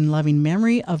offered in loving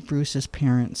memory of Bruce's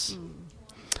parents.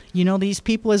 You know these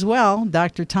people as well.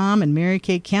 Dr. Tom and Mary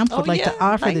Kay Kemp would like to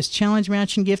offer this challenge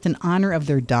matching gift in honor of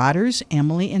their daughters,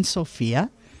 Emily and Sophia.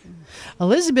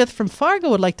 Elizabeth from Fargo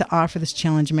would like to offer this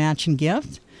challenge matching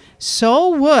gift. So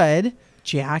would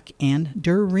Jack and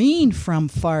Doreen from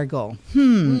Fargo.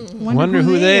 Wonder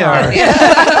who they are.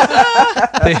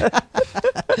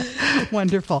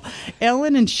 Wonderful.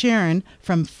 Ellen and Sharon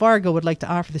from Fargo would like to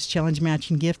offer this challenge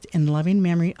matching gift in loving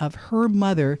memory of her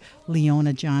mother,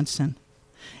 Leona Johnson.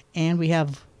 And we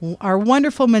have our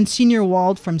wonderful Monsignor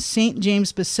Wald from St.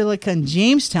 James Basilica in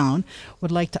Jamestown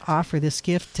would like to offer this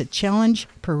gift to challenge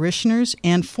parishioners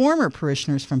and former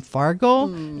parishioners from Fargo,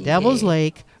 Devil's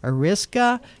Lake,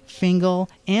 Oriska, Fingal,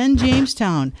 and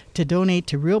Jamestown to donate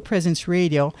to Real Presence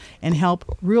Radio and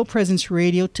help Real Presence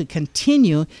Radio to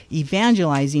continue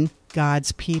evangelizing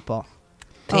God's people.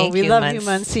 Thank we you, love you,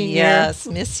 Monsignor. Yes,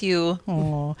 miss you.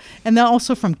 Oh, and then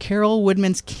also from Carol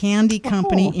Woodman's Candy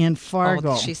Company in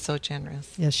Fargo. Oh, she's so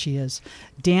generous. Yes, she is.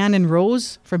 Dan and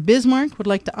Rose from Bismarck would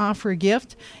like to offer a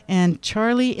gift, and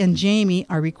Charlie and Jamie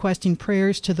are requesting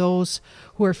prayers to those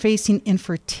who are facing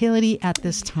infertility at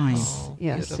this time. Oh,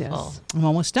 Yes, beautiful. yes. I'm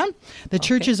almost done. The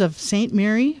churches of St.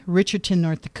 Mary, Richardton,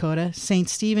 North Dakota, St.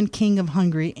 Stephen, King of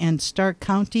Hungary, and Stark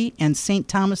County, and St.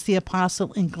 Thomas the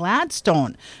Apostle in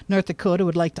Gladstone, North Dakota,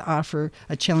 would like to offer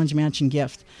a challenge matching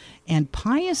gift. And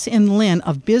Pius and Lynn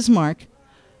of Bismarck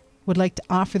would like to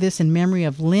offer this in memory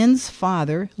of Lynn's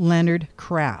father, Leonard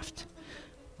Kraft.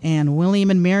 And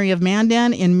William and Mary of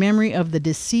Mandan in memory of the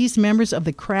deceased members of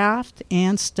the Kraft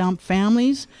and Stump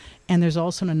families. And there's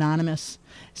also an anonymous.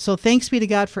 So thanks be to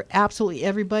God for absolutely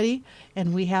everybody.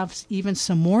 And we have even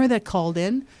some more that called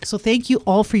in. So thank you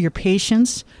all for your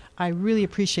patience. I really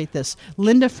appreciate this.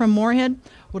 Linda from Moorhead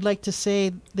would like to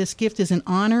say this gift is in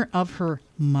honor of her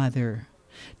mother.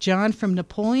 John from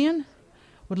Napoleon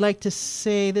would like to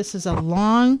say this is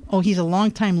he's a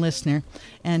long-time listener,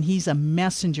 and he's a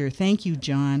messenger. Thank you,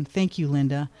 John. Thank you,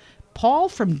 Linda. Paul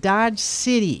from Dodge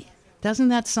City. Doesn't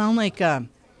that sound like a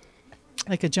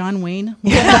John Wayne?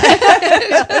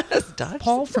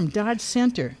 Paul from Dodge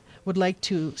Center would like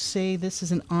to say this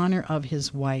is in honor of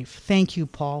his wife. Thank you,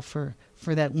 Paul, for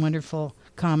that wonderful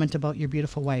comment about your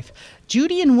beautiful wife.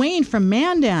 Judy and Wayne from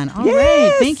Mandan. All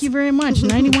right. Thank you very much.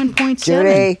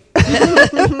 91.7.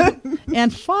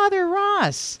 And Father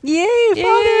Ross. Yay,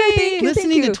 Father. Thank you.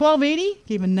 Listening to 1280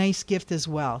 gave a nice gift as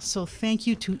well. So thank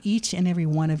you to each and every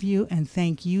one of you. And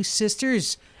thank you,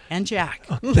 sisters. And Jack.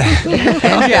 Thank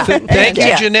you,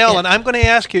 Janelle. And I'm going to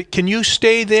ask you, can you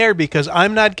stay there? Because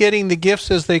I'm not getting the gifts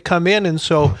as they come in. And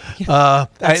so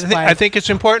I think it's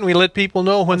important we let people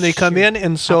know when they come in.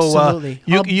 And so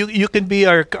you can be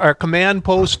our command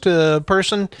post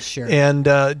person. Sure. And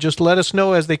just let us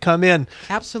know as they come in.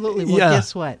 Absolutely. Well,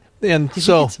 guess what? And Did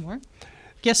so. you get some more?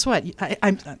 Guess what?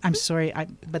 I'm sorry,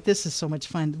 but this is so much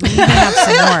fun. We even have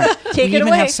some more. Take it away. We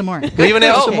even have some more. We even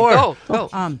have some more.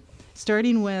 Go.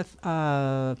 Starting with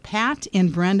Pat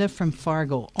and Brenda from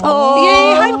Fargo. Oh,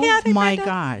 yay. Hi, Pat and my Brenda.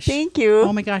 gosh. Thank you.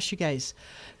 Oh, my gosh, you guys.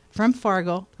 From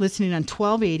Fargo, listening on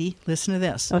 1280, listen to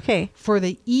this. Okay. For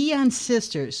the Eon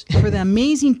Sisters, for the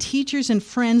amazing teachers and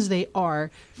friends they are,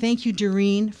 thank you,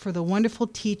 Doreen, for the wonderful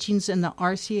teachings in the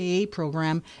RCAA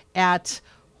program at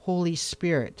Holy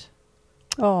Spirit.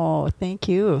 Oh, thank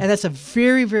you. And that's a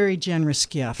very, very generous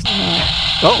gift. It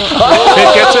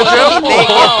gets a drum roll.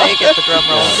 They get the drum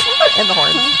roll and the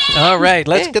horns. All right,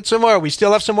 let's get some more. We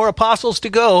still have some more apostles to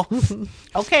go.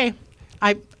 Okay.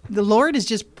 The Lord is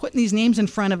just putting these names in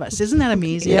front of us. Isn't that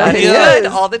amazing? Yeah, it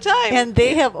is all the time. And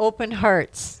they have open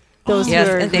hearts. Those who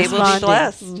are and they will be responding.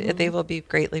 blessed. Mhm. They will be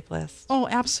greatly blessed. Oh,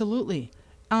 absolutely.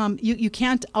 You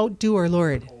can't outdo our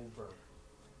Lord.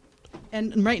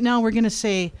 And right now we're going to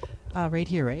say, right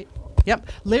here, right? Yep.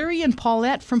 Larry and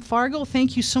Paulette from Fargo,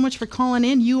 thank you so much for calling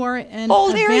in. You are an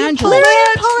evangelist. Larry and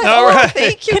Paulette. All right.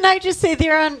 Thank you. Can I just say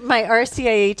they're on my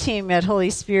RCIA team at Holy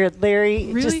Spirit. Larry,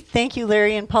 Really? just thank you,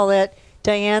 Larry and Paulette.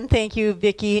 Diane, thank you,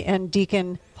 Vicki, and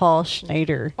Deacon Paul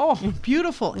Schneider. Oh,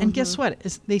 beautiful. And guess what?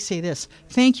 They say this.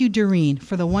 Thank you, Doreen,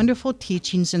 for the wonderful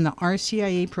teachings in the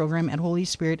RCIA program at Holy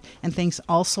Spirit. And thanks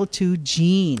also to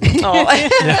Jean.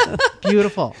 Oh.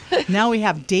 Beautiful. Now we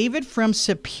have David from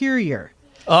Superior.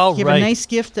 All Give right. a nice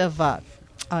gift of,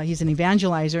 he's an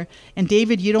evangelizer. And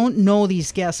David, you don't know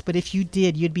these guests, but if you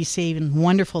did, you'd be saying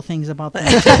wonderful things about them.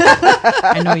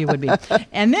 I know you would be.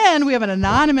 And then we have an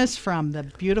anonymous from the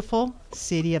beautiful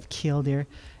city of Kildare.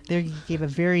 They gave a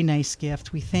very nice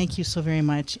gift. We thank you so very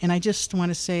much. And I just want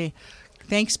to say,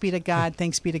 thanks be to God,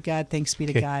 thanks be to God, thanks be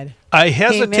to God. I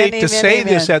hesitate Amen, to say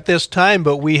amen. this at this time,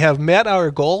 but we have met our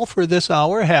goal for this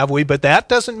hour, have we? But that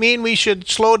doesn't mean we should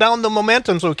slow down the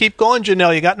momentum. So keep going,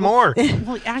 Janelle. You got more.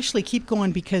 Well, actually, keep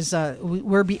going because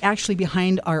we're actually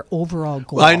behind our overall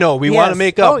goal. I know. We Yes. want to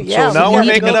make up. Oh, yeah, so now we we're need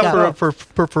to making make up up.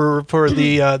 for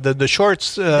the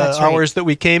shorts That's right. hours that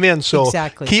we came in. So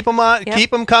Exactly. keep them on. Yep.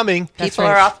 Keep them coming. That's People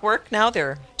right. are off work now.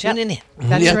 They're tuning in.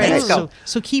 That's Yeah. right. Let's go.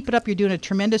 So keep it up. You're doing a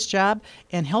tremendous job.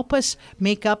 and help us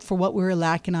make up for what we were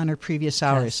lacking on our previous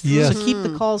hours. Yes. So keep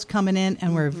the calls coming in,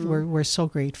 and we're so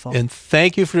grateful. And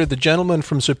thank you for the gentleman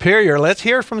from Superior. Let's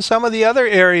hear from some of the other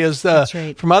areas, That's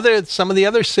right. from some of the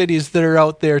other cities that are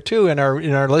out there too in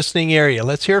our listening area.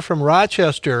 Let's hear from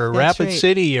Rochester, or That's Rapid right.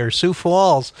 City, or Sioux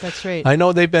Falls. That's right. I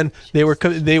know they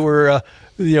were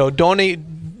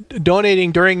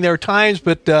donating during their times,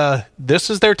 but this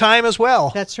is their time as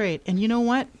well. That's right. And you know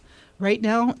what? Right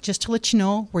now, just to let you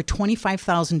know, we're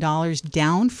 $25,000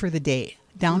 down for the day.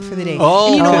 Oh,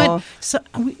 and you know okay. what? So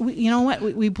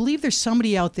we believe there's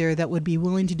somebody out there that would be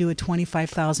willing to do a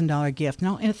 $25,000 gift.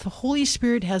 Now, if the Holy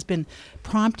Spirit has been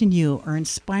prompting you or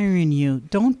inspiring you,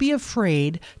 don't be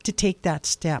afraid to take that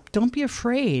step. Don't be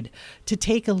afraid to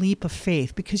take a leap of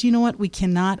faith, because you know what? We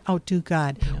cannot outdo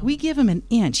God. No. We give him an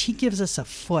inch. He gives us a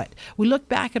foot. We look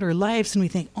back at our lives and we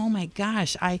think, oh my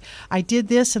gosh, I did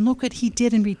this, and look what he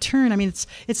did in return. I mean,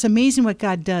 it's amazing what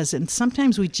God does. And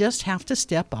sometimes we just have to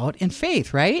step out in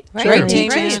faith, right? Right,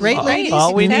 teachers? right, ladies?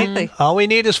 All we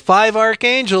need is 5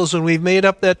 archangels, and we've made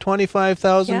up that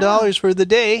 $25,000 for the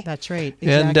day. That's right.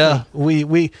 Exactly. And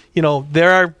we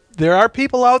there are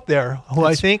people out there who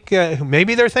I think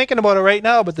maybe they're thinking about it right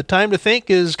now, but the time to think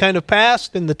is kind of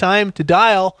past, and the time to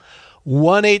dial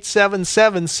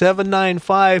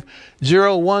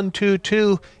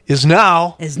 1-877-795-0122 is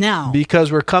now.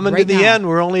 Because we're coming to the end.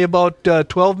 We're only about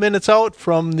 12 minutes out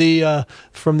from the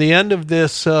end of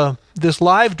this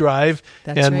live drive.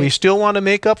 That's we still want to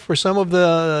make up for some of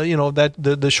the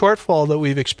the shortfall that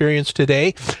we've experienced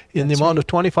today in the amount of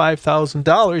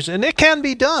 $25,000, and it can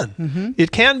be done. Mm-hmm.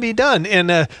 It can be done,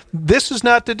 and this is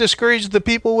not to discourage the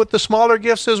people with the smaller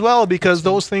gifts as well, because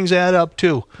those things add up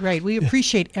too. Right. We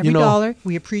appreciate every dollar.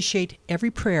 We appreciate every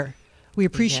prayer. We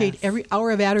appreciate every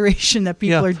hour of adoration that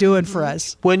people are doing for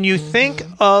us. When you think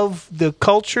of the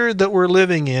culture that we're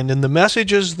living in, and the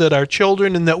messages that our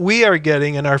children and that we are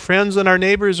getting, and our friends and our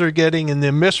neighbors are getting, and the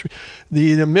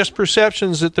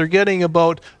misperceptions that they're getting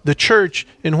about the church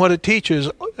and what it teaches,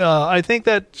 I think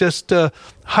that just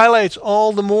highlights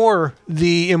all the more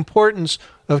the importance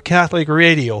of Catholic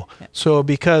radio. So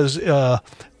because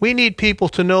we need people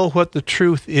to know what the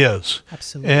truth is.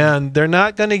 Absolutely. And they're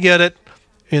not going to get it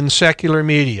in secular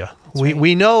media.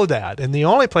 We know that, and the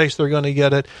only place they're going to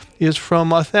get it is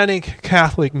from authentic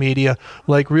Catholic media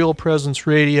like Real Presence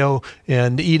Radio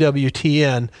and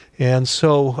EWTN. And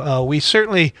so we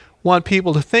certainly want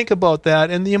people to think about that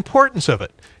and the importance of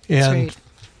it. Right,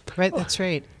 that's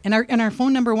right. And our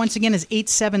phone number once again is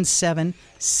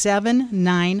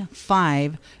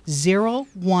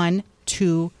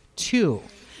 877-795-0122.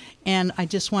 And I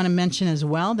just want to mention as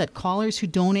well that callers who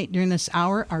donate during this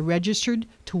hour are registered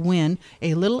to win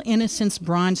a Little Innocents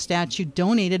bronze statue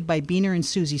donated by Beaner and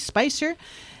Susie Spicer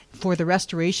for the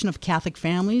restoration of Catholic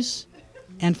families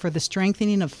and for the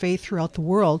strengthening of faith throughout the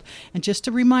world. And just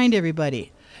to remind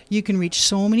everybody, you can reach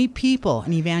so many people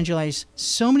and evangelize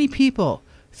so many people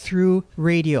through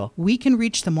radio. We can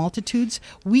reach the multitudes.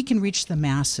 We can reach the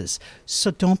masses.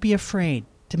 So don't be afraid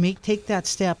to take that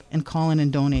step and call in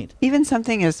and donate. Even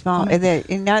something as small,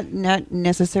 not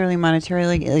necessarily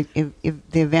monetarily, if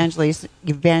the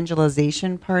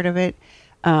evangelization part of it,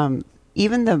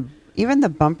 even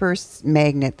the bumper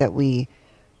magnet that we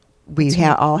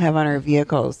all have on our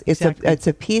vehicles. It's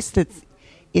a piece that's,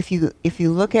 if you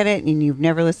look at it and you've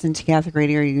never listened to Catholic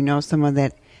radio, or you know someone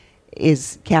that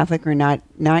is Catholic or not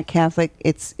Catholic,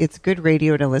 it's good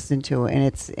radio to listen to, and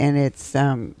it's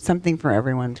something for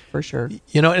everyone for sure.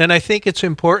 And I think it's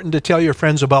important to tell your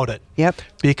friends about it. Yep.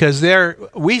 Because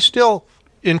we still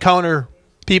encounter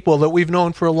people that we've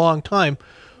known for a long time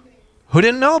who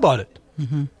didn't know about it.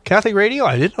 Mm-hmm. Catholic radio,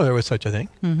 I didn't know there was such a thing.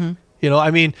 Mm-hmm.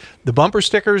 The bumper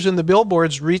stickers and the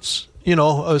billboards reach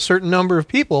a certain number of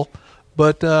people,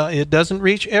 but it doesn't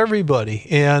reach everybody,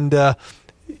 and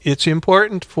it's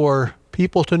important for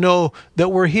people to know that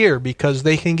we're here, because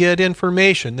they can get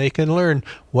information. They can learn,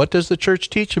 what does the church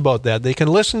teach about that? They can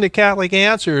listen to Catholic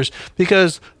Answers,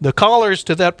 because the callers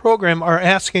to that program are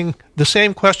asking the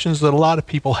same questions that a lot of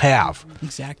people have.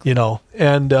 Exactly.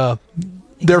 And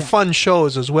they're fun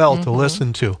shows as well to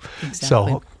listen to.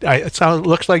 Exactly. So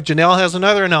looks like Janelle has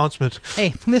another announcement.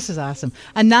 Hey, this is awesome.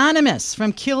 Anonymous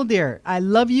from Kildare, I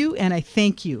love you and I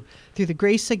thank you. Through the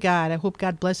grace of God, I hope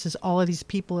God blesses all of these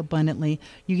people abundantly.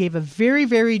 You gave a very,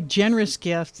 very generous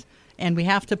gift, and we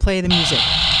have to play the music.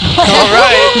 All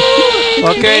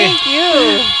right. Okay. Thank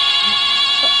you.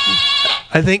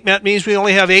 I think that means we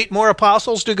only have 8 more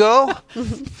apostles to go.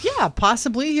 Yeah,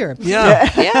 possibly here.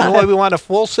 Yeah. Boy, we want a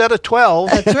full set of 12.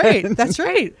 That's right. That's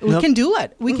right. We can do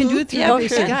it. We can do it through the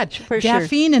grace of God.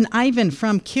 Daphne and Ivan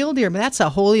from Kildare. That's a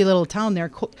holy little town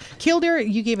there. Kildare,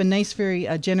 you gave a nice, very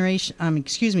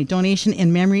donation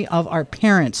in memory of our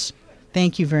parents.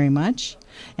 Thank you very much.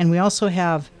 And we also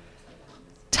have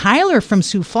Tyler from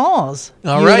Sioux Falls.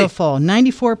 All right. Beautiful.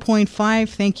 94.5.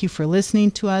 Thank you for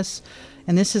listening to us.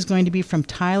 And this is going to be from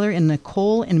Tyler and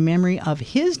Nicole in memory of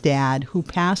his dad who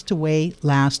passed away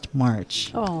last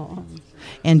March. Oh.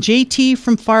 And JT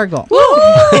from Fargo. Woo!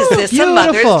 Is this a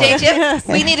Mother's Day gift?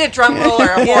 We need a drum roll or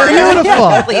a horn.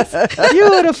 Beautiful. Please.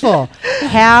 Beautiful.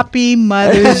 Happy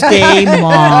Mother's Day,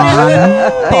 Mom.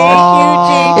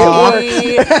 Thank you,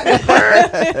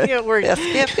 JT. It works.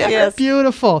 Yes.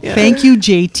 Beautiful. Yeah. Thank you,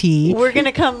 JT. We're going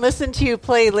to come listen to you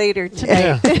play later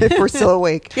tonight. If we're still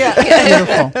awake.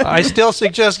 Beautiful. I still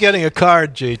suggest getting a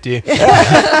card, JT.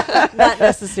 Not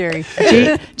necessary.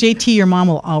 JT, your mom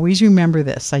will always remember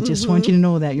this. I just want you to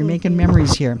know that. You're making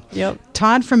memories here. Yep.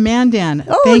 Todd from Mandan,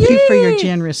 thank you for your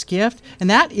generous gift. And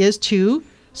that is to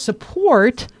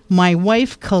support my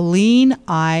wife, Colleen.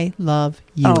 I love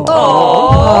you. She's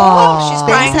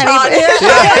crying, Todd.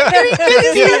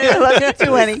 I love you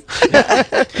too, Annie.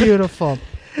 Beautiful.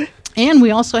 And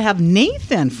we also have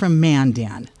Nathan from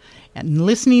Mandan. And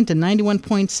listening to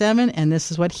 91.7, and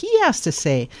this is what he has to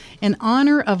say. In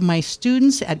honor of my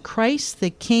students at Christ the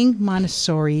King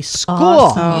Montessori School.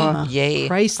 Awesome. Yay.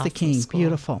 Christ the King. School.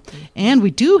 Beautiful. And we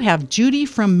do have Judy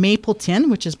from Mapleton,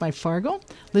 which is by Fargo,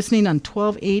 listening on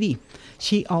 1280.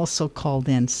 She also called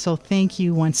in. So thank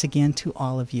you once again to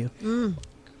all of you.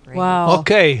 Wow.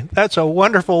 Okay, that's a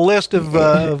wonderful list of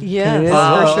for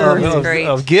sure.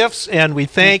 of gifts, and we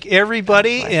thank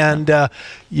everybody. And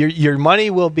your money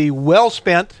will be well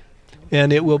spent,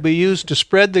 and it will be used to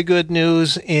spread the good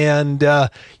news. And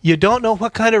you don't know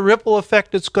what kind of ripple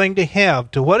effect it's going to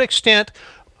have. To what extent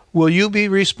will you be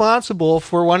responsible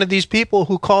for one of these people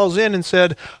who calls in and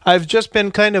said, I've just been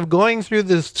kind of going through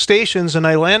the stations and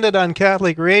I landed on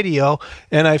Catholic radio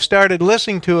and I've started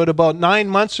listening to it about 9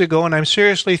 months ago and I'm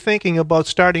seriously thinking about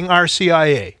starting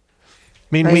RCIA. I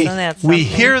mean, we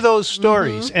hear those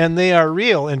stories and they are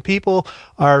real, and people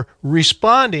are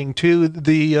responding to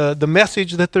the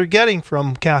message that they're getting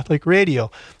from Catholic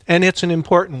radio. And it's an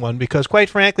important one because, quite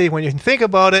frankly, when you think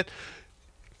about it,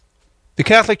 the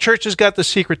Catholic Church has got the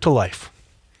secret to life,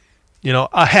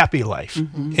 a happy life.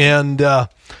 And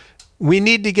we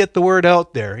need to get the word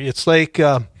out there. It's like,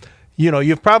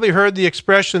 you've probably heard the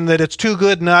expression that it's too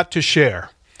good not to share.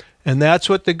 And that's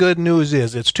what the good news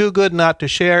is. It's too good not to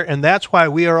share, and that's why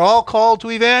we are all called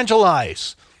to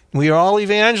evangelize. We are all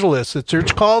evangelists. The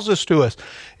church calls us to us.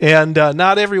 And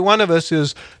not every one of us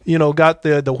is, got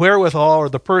the wherewithal or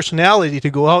the personality to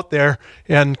go out there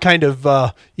and kind of,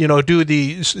 do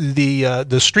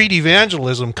the street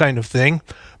evangelism kind of thing.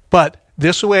 But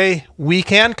this way we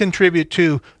can contribute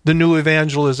to the new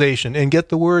evangelization and get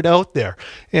the word out there.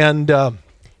 And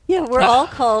we're all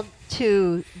called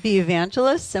to be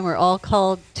evangelists, and we're all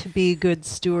called to be good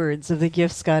stewards of the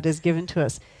gifts God has given to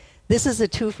us. This is a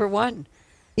 2-for-1.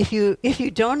 If you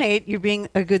donate, you're being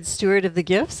a good steward of the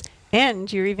gifts,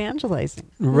 and you're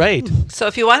evangelizing. Right. So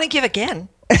if you want to give again,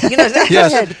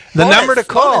 yes, the number to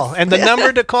call, and the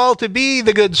number to call to be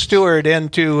the good steward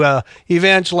and to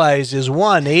evangelize is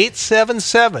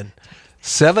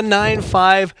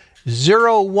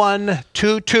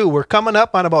 1-877-795-0122. We're coming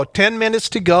up on about 10 minutes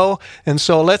to go, and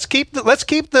so let's keep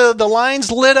the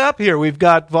lines lit up here. We've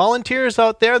got volunteers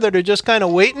out there that are just kind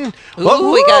of waiting.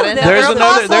 Ooh, we got another.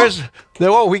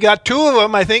 We got 2 of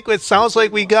them. I think it sounds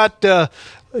like we got.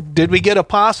 Did we get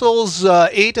apostles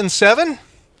 8 and 7?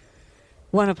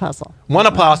 One apostle. One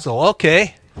apostle.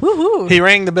 Okay. Woohoo! He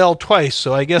rang the bell twice,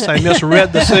 so I guess I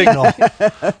misread the signal.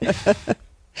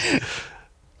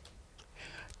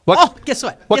 Guess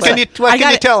what? What can you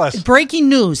tell us? Breaking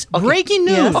news. Okay. Breaking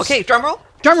news. Yes. Okay, drum roll.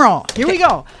 Drum roll. Here we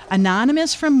go.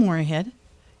 Anonymous from Moorhead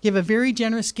gave a very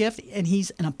generous gift, and he's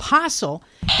an apostle,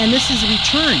 and this is a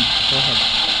return. Go ahead.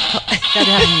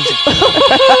 Gotta have music.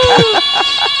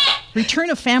 Return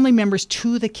of family members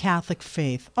to the Catholic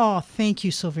faith. Oh, thank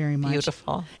you so very much.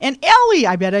 Beautiful. And Ellie,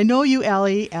 I bet I know you,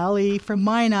 Ellie. Ellie from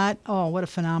Minot. Oh, what a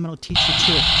phenomenal teacher,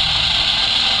 too.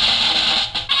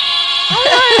 All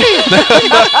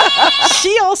right.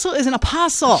 She also is an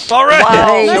apostle. All right.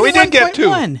 Wow. So we did get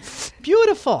 2.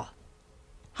 Beautiful.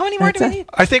 How many more do we need?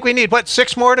 I think we need,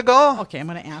 6 more to go? Okay, I'm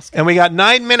going to ask. And we got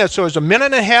 9 minutes, so it's a minute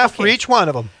and a half for each one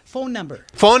of them. Phone number.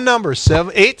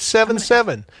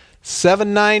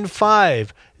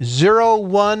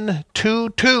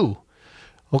 877-795-0122.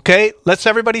 Okay, let's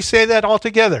everybody say that all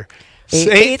together.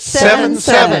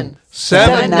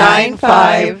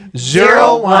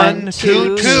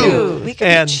 877-795-0122. We could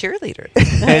be cheerleaders.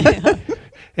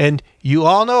 And you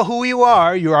all know who you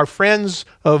are. You are friends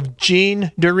of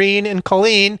Jean, Doreen, and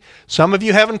Colleen. Some of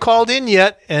you haven't called in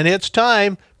yet, and it's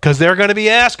time, because they're going to be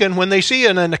asking when they see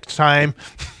you next time.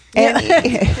 And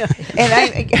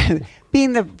I,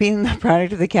 being the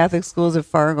product of the Catholic schools of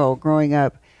Fargo growing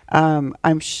up,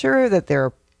 I'm sure that there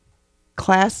are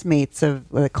classmates of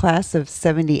the class of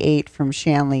 78 from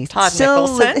Shanley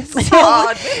still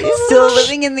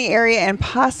living in the area and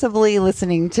possibly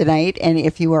listening tonight. And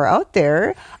if you are out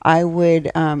there, I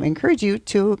would encourage you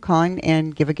to call in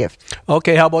and give a gift.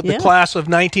 Okay, how about the class of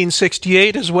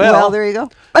 1968 as well? Well, there you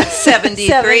go.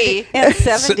 73 and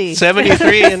 70.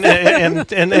 73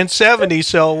 and 70.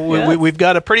 So we've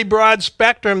got a pretty broad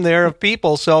spectrum there of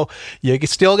people. So you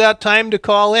still got time to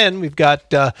call in. We've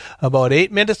got about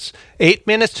 8 minutes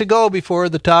to go before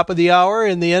the top of the hour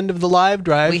and the end of the live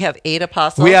drive. We have 8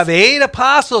 apostles. We have 8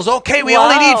 apostles. Okay, we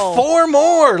only need 4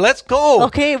 more. Let's go.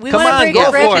 Okay, we want to break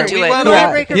a record. We want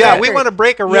to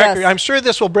break a record. I'm sure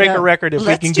this will break a record if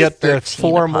we can get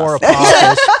 4 more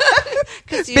apostles.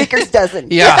 Baker's dozen.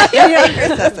 Yeah.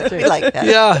 Baker's dozen. We like that.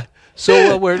 Yeah.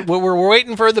 So we're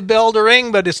waiting for the bell to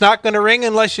ring, but it's not going to ring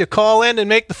unless you call in and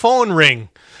make the phone ring.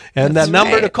 And the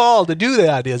number to call to do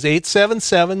that is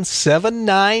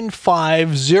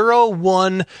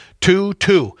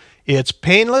 877-795-0122. It's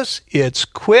painless, it's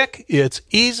quick, it's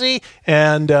easy,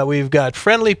 and we've got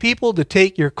friendly people to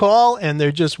take your call, and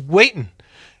they're just waiting.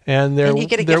 And you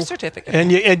get a gift certificate.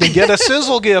 And you get a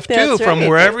sizzle gift, too, from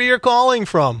wherever you're calling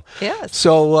from. Yes.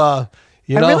 So, I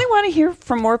really want to hear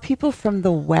from more people from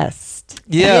the West.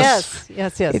 Yes.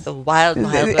 Yes. The wild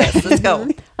West. Let's go.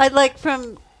 I'd like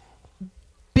from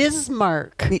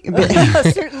Bismarck, a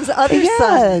certain other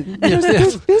son.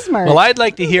 There's Bismarck. Well, I'd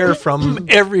like to hear from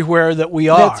everywhere that we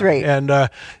are. That's right. And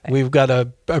we've got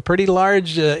a pretty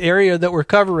large area that we're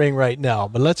covering right now.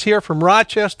 But let's hear from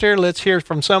Rochester. Let's hear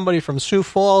from somebody from Sioux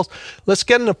Falls. Let's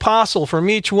get an apostle from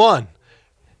each one.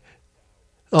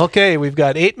 Okay, we've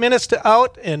got 8 minutes to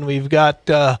out, and we've got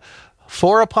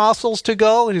 4 apostles to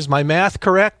go. Is my math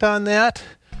correct on that?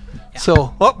 Yeah.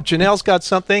 So, Janelle's got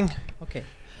something. Okay.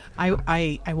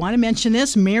 I want to mention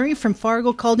this. Mary from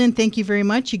Fargo called in. Thank you very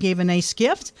much. You gave a nice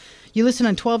gift. You listen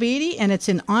on 1280, and it's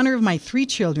in honor of my 3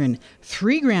 children,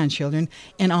 3 grandchildren,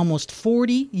 and almost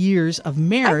 40 years of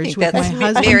marriage with my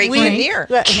husband,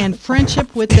 Frank, and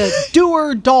friendship with the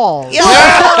Doer Dolls. Yeah.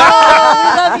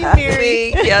 Oh, we love you,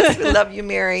 Mary. Yes, we love you,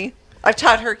 Mary. I've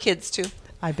taught her kids, too.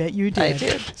 I bet you did. I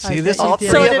did. See, this all 3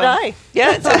 of them. So did I.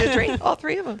 Yeah, so did all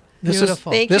 3 of them.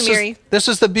 Beautiful. Thank you, Mary. This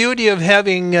is the beauty of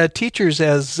having teachers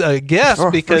as guests,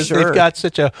 because they've got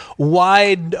such a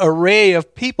wide array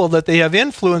of people that they have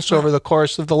influenced over the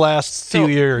course of the last few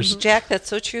years. Jack, that's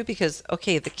so true, because,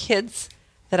 the kids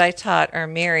that I taught are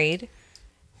married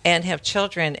and have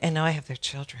children, and now I have their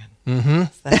children. Mm-hmm. So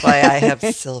that's why I have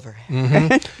silver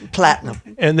hair, platinum.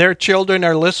 And their children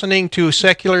are listening to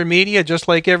secular media just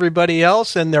like everybody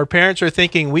else, and their parents are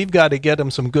thinking, we've got to get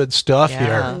them some good stuff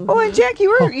here. Oh, and Jack, you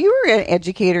were an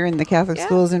educator in the Catholic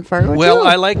schools in Fargo. Well, too.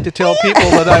 I like to tell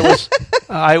people that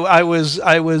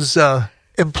I was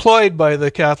employed by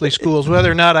the Catholic schools.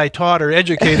 Whether or not I taught or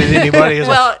educated anybody is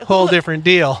a whole different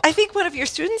deal. I think one of your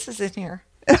students is in here.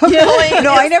 No,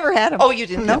 I never had him. Oh, you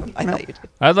didn't have him? I thought you did.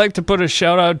 I'd like to put a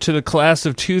shout out to the class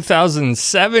of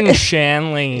 2007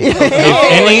 Shanley.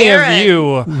 Any of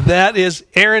you. That is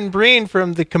Aaron Breen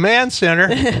from the Command Center.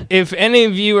 If any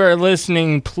of you are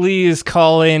listening, please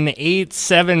call in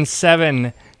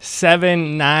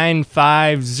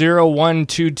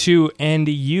 877-795-0122, and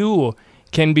you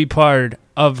can be part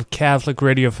of Catholic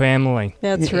Radio family.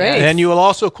 That's right. And you will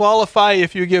also qualify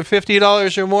if you give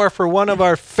 $50 or more for one of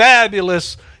our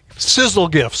fabulous sizzle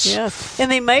gifts. Yes. And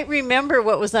they might remember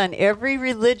what was on every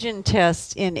religion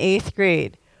test in 8th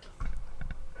grade.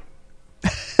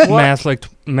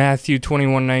 Matthew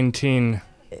 21:19.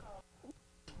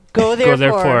 Go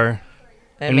therefore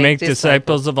and make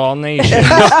disciples of all nations,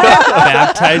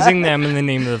 baptizing them in the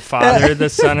name of the Father, the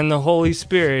Son, and the Holy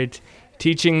Spirit,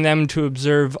 teaching them to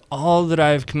observe all that I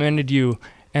have commanded you,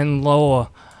 and lo,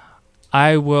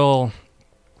 I will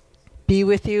be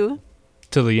with you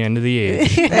till the end of the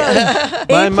age. A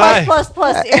plus,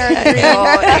 Aaron.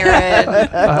 Oh, Aaron.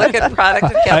 Look at product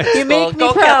of Catholic school. You make me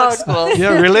Go proud. Catholic schools.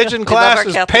 Yeah, religion We class love our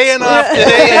is Catholic paying schools. off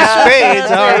today in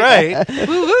spades. All right.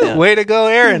 Woo-woo. Way to go,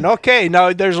 Aaron. Okay,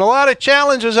 now there's a lot of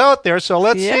challenges out there, so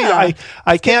let's see. I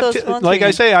can't, like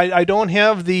I say, I don't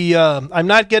have the, I'm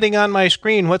not getting on my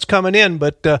screen what's coming in,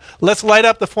 but let's light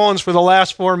up the phones for the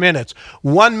last 4 minutes.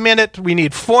 1 minute, we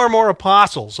need 4 more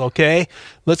apostles, okay?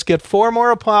 Let's get 4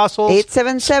 more apostles.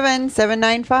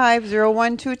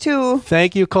 877-795-0122.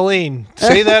 Thank you, Colleen.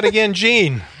 Say that again,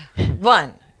 Jean.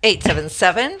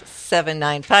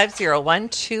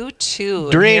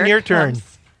 1-877-795-0122. Doreen, your turn.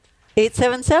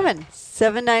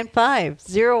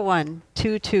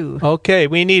 877-795-0122. Okay,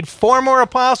 we need 4 more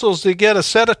apostles to get a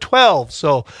set of 12,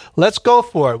 so let's go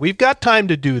for it. We've got time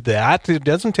to do that. It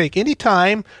doesn't take any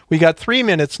time. We got 3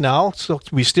 minutes now, so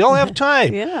we still have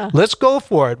time. Yeah. Let's go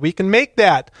for it. We can make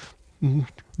that.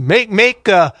 Make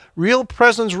Real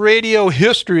Presence Radio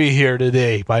history here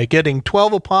today by getting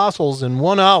 12 apostles in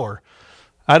 1 hour.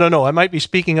 I don't know. I might be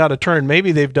speaking out of turn.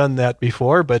 Maybe they've done that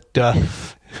before, but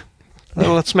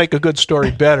well, let's make a good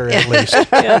story better at least.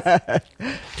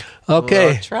 Okay.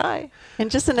 We'll try.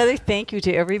 And just another thank you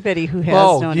to everybody who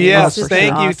has donated. Yes, This has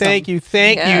thank been you, awesome.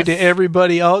 thank you to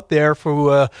everybody out there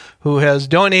for who has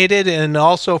donated, and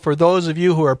also for those of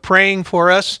you who are praying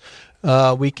for us.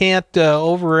 We can't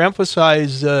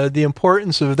overemphasize the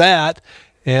importance of that,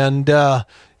 and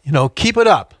keep it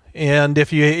up. And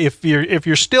if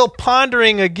you're still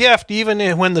pondering a gift,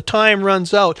 even when the time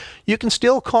runs out, you can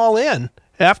still call in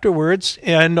afterwards,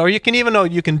 or you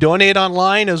can donate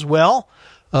online as well.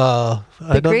 The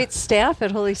great staff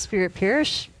at Holy Spirit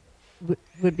Parish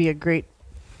would be a great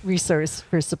resource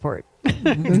for support.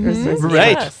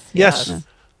 Right. Yes.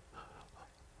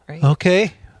 Right.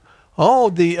 Okay. Oh,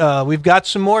 we've got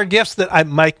some more gifts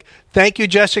thank you,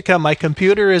 Jessica. My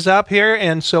computer is up here,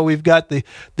 and so we've got the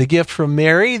gift from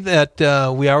Mary that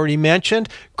we already mentioned.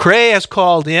 Cray has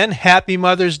called in. Happy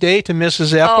Mother's Day to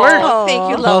Mrs. Epler. Oh, thank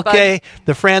you, love Okay, bud.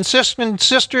 the Franciscan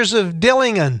Sisters of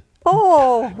Dillingen.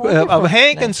 Of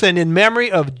Hankinson, in memory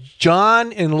of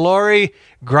John and Lori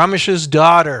Grumish's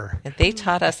daughter. And they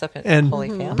taught us up at And Holy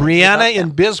Family. Brianna in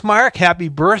Bismarck, happy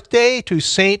birthday to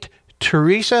Saint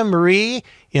Teresa Marie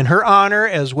in her honor,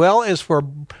 as well as for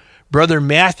Brother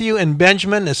Matthew and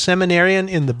Benjamin, a seminarian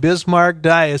in the Bismarck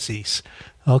Diocese.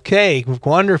 Okay,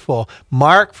 wonderful.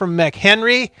 Mark from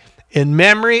McHenry, in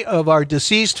memory of our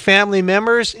deceased family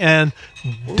members. And,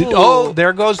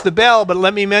 there goes the bell, but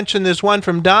let me mention this one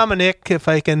from Dominic, if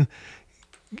I can.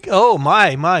 Oh,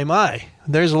 my.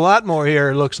 There's a lot more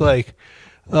here, it looks like.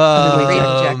 Holy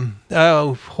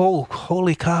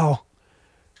cow.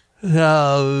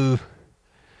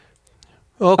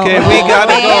 Okay, we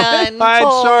gotta go. I'm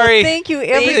sorry. Thank you,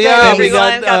 everybody. Yeah, we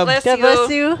God got, bless God bless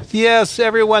you. Yes,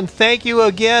 everyone. Thank you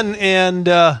again. And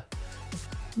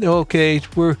okay,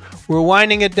 we're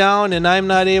winding it down, and I'm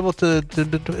not able to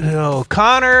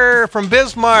Connor from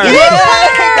Bismarck,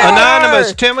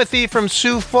 Anonymous, Timothy from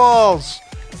Sioux Falls.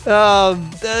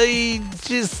 The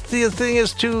thing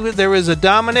is too. There was a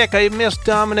Dominic. I missed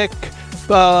Dominic.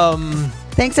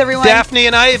 Thanks, everyone. Daphne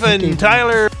and Ivan,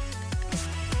 Tyler.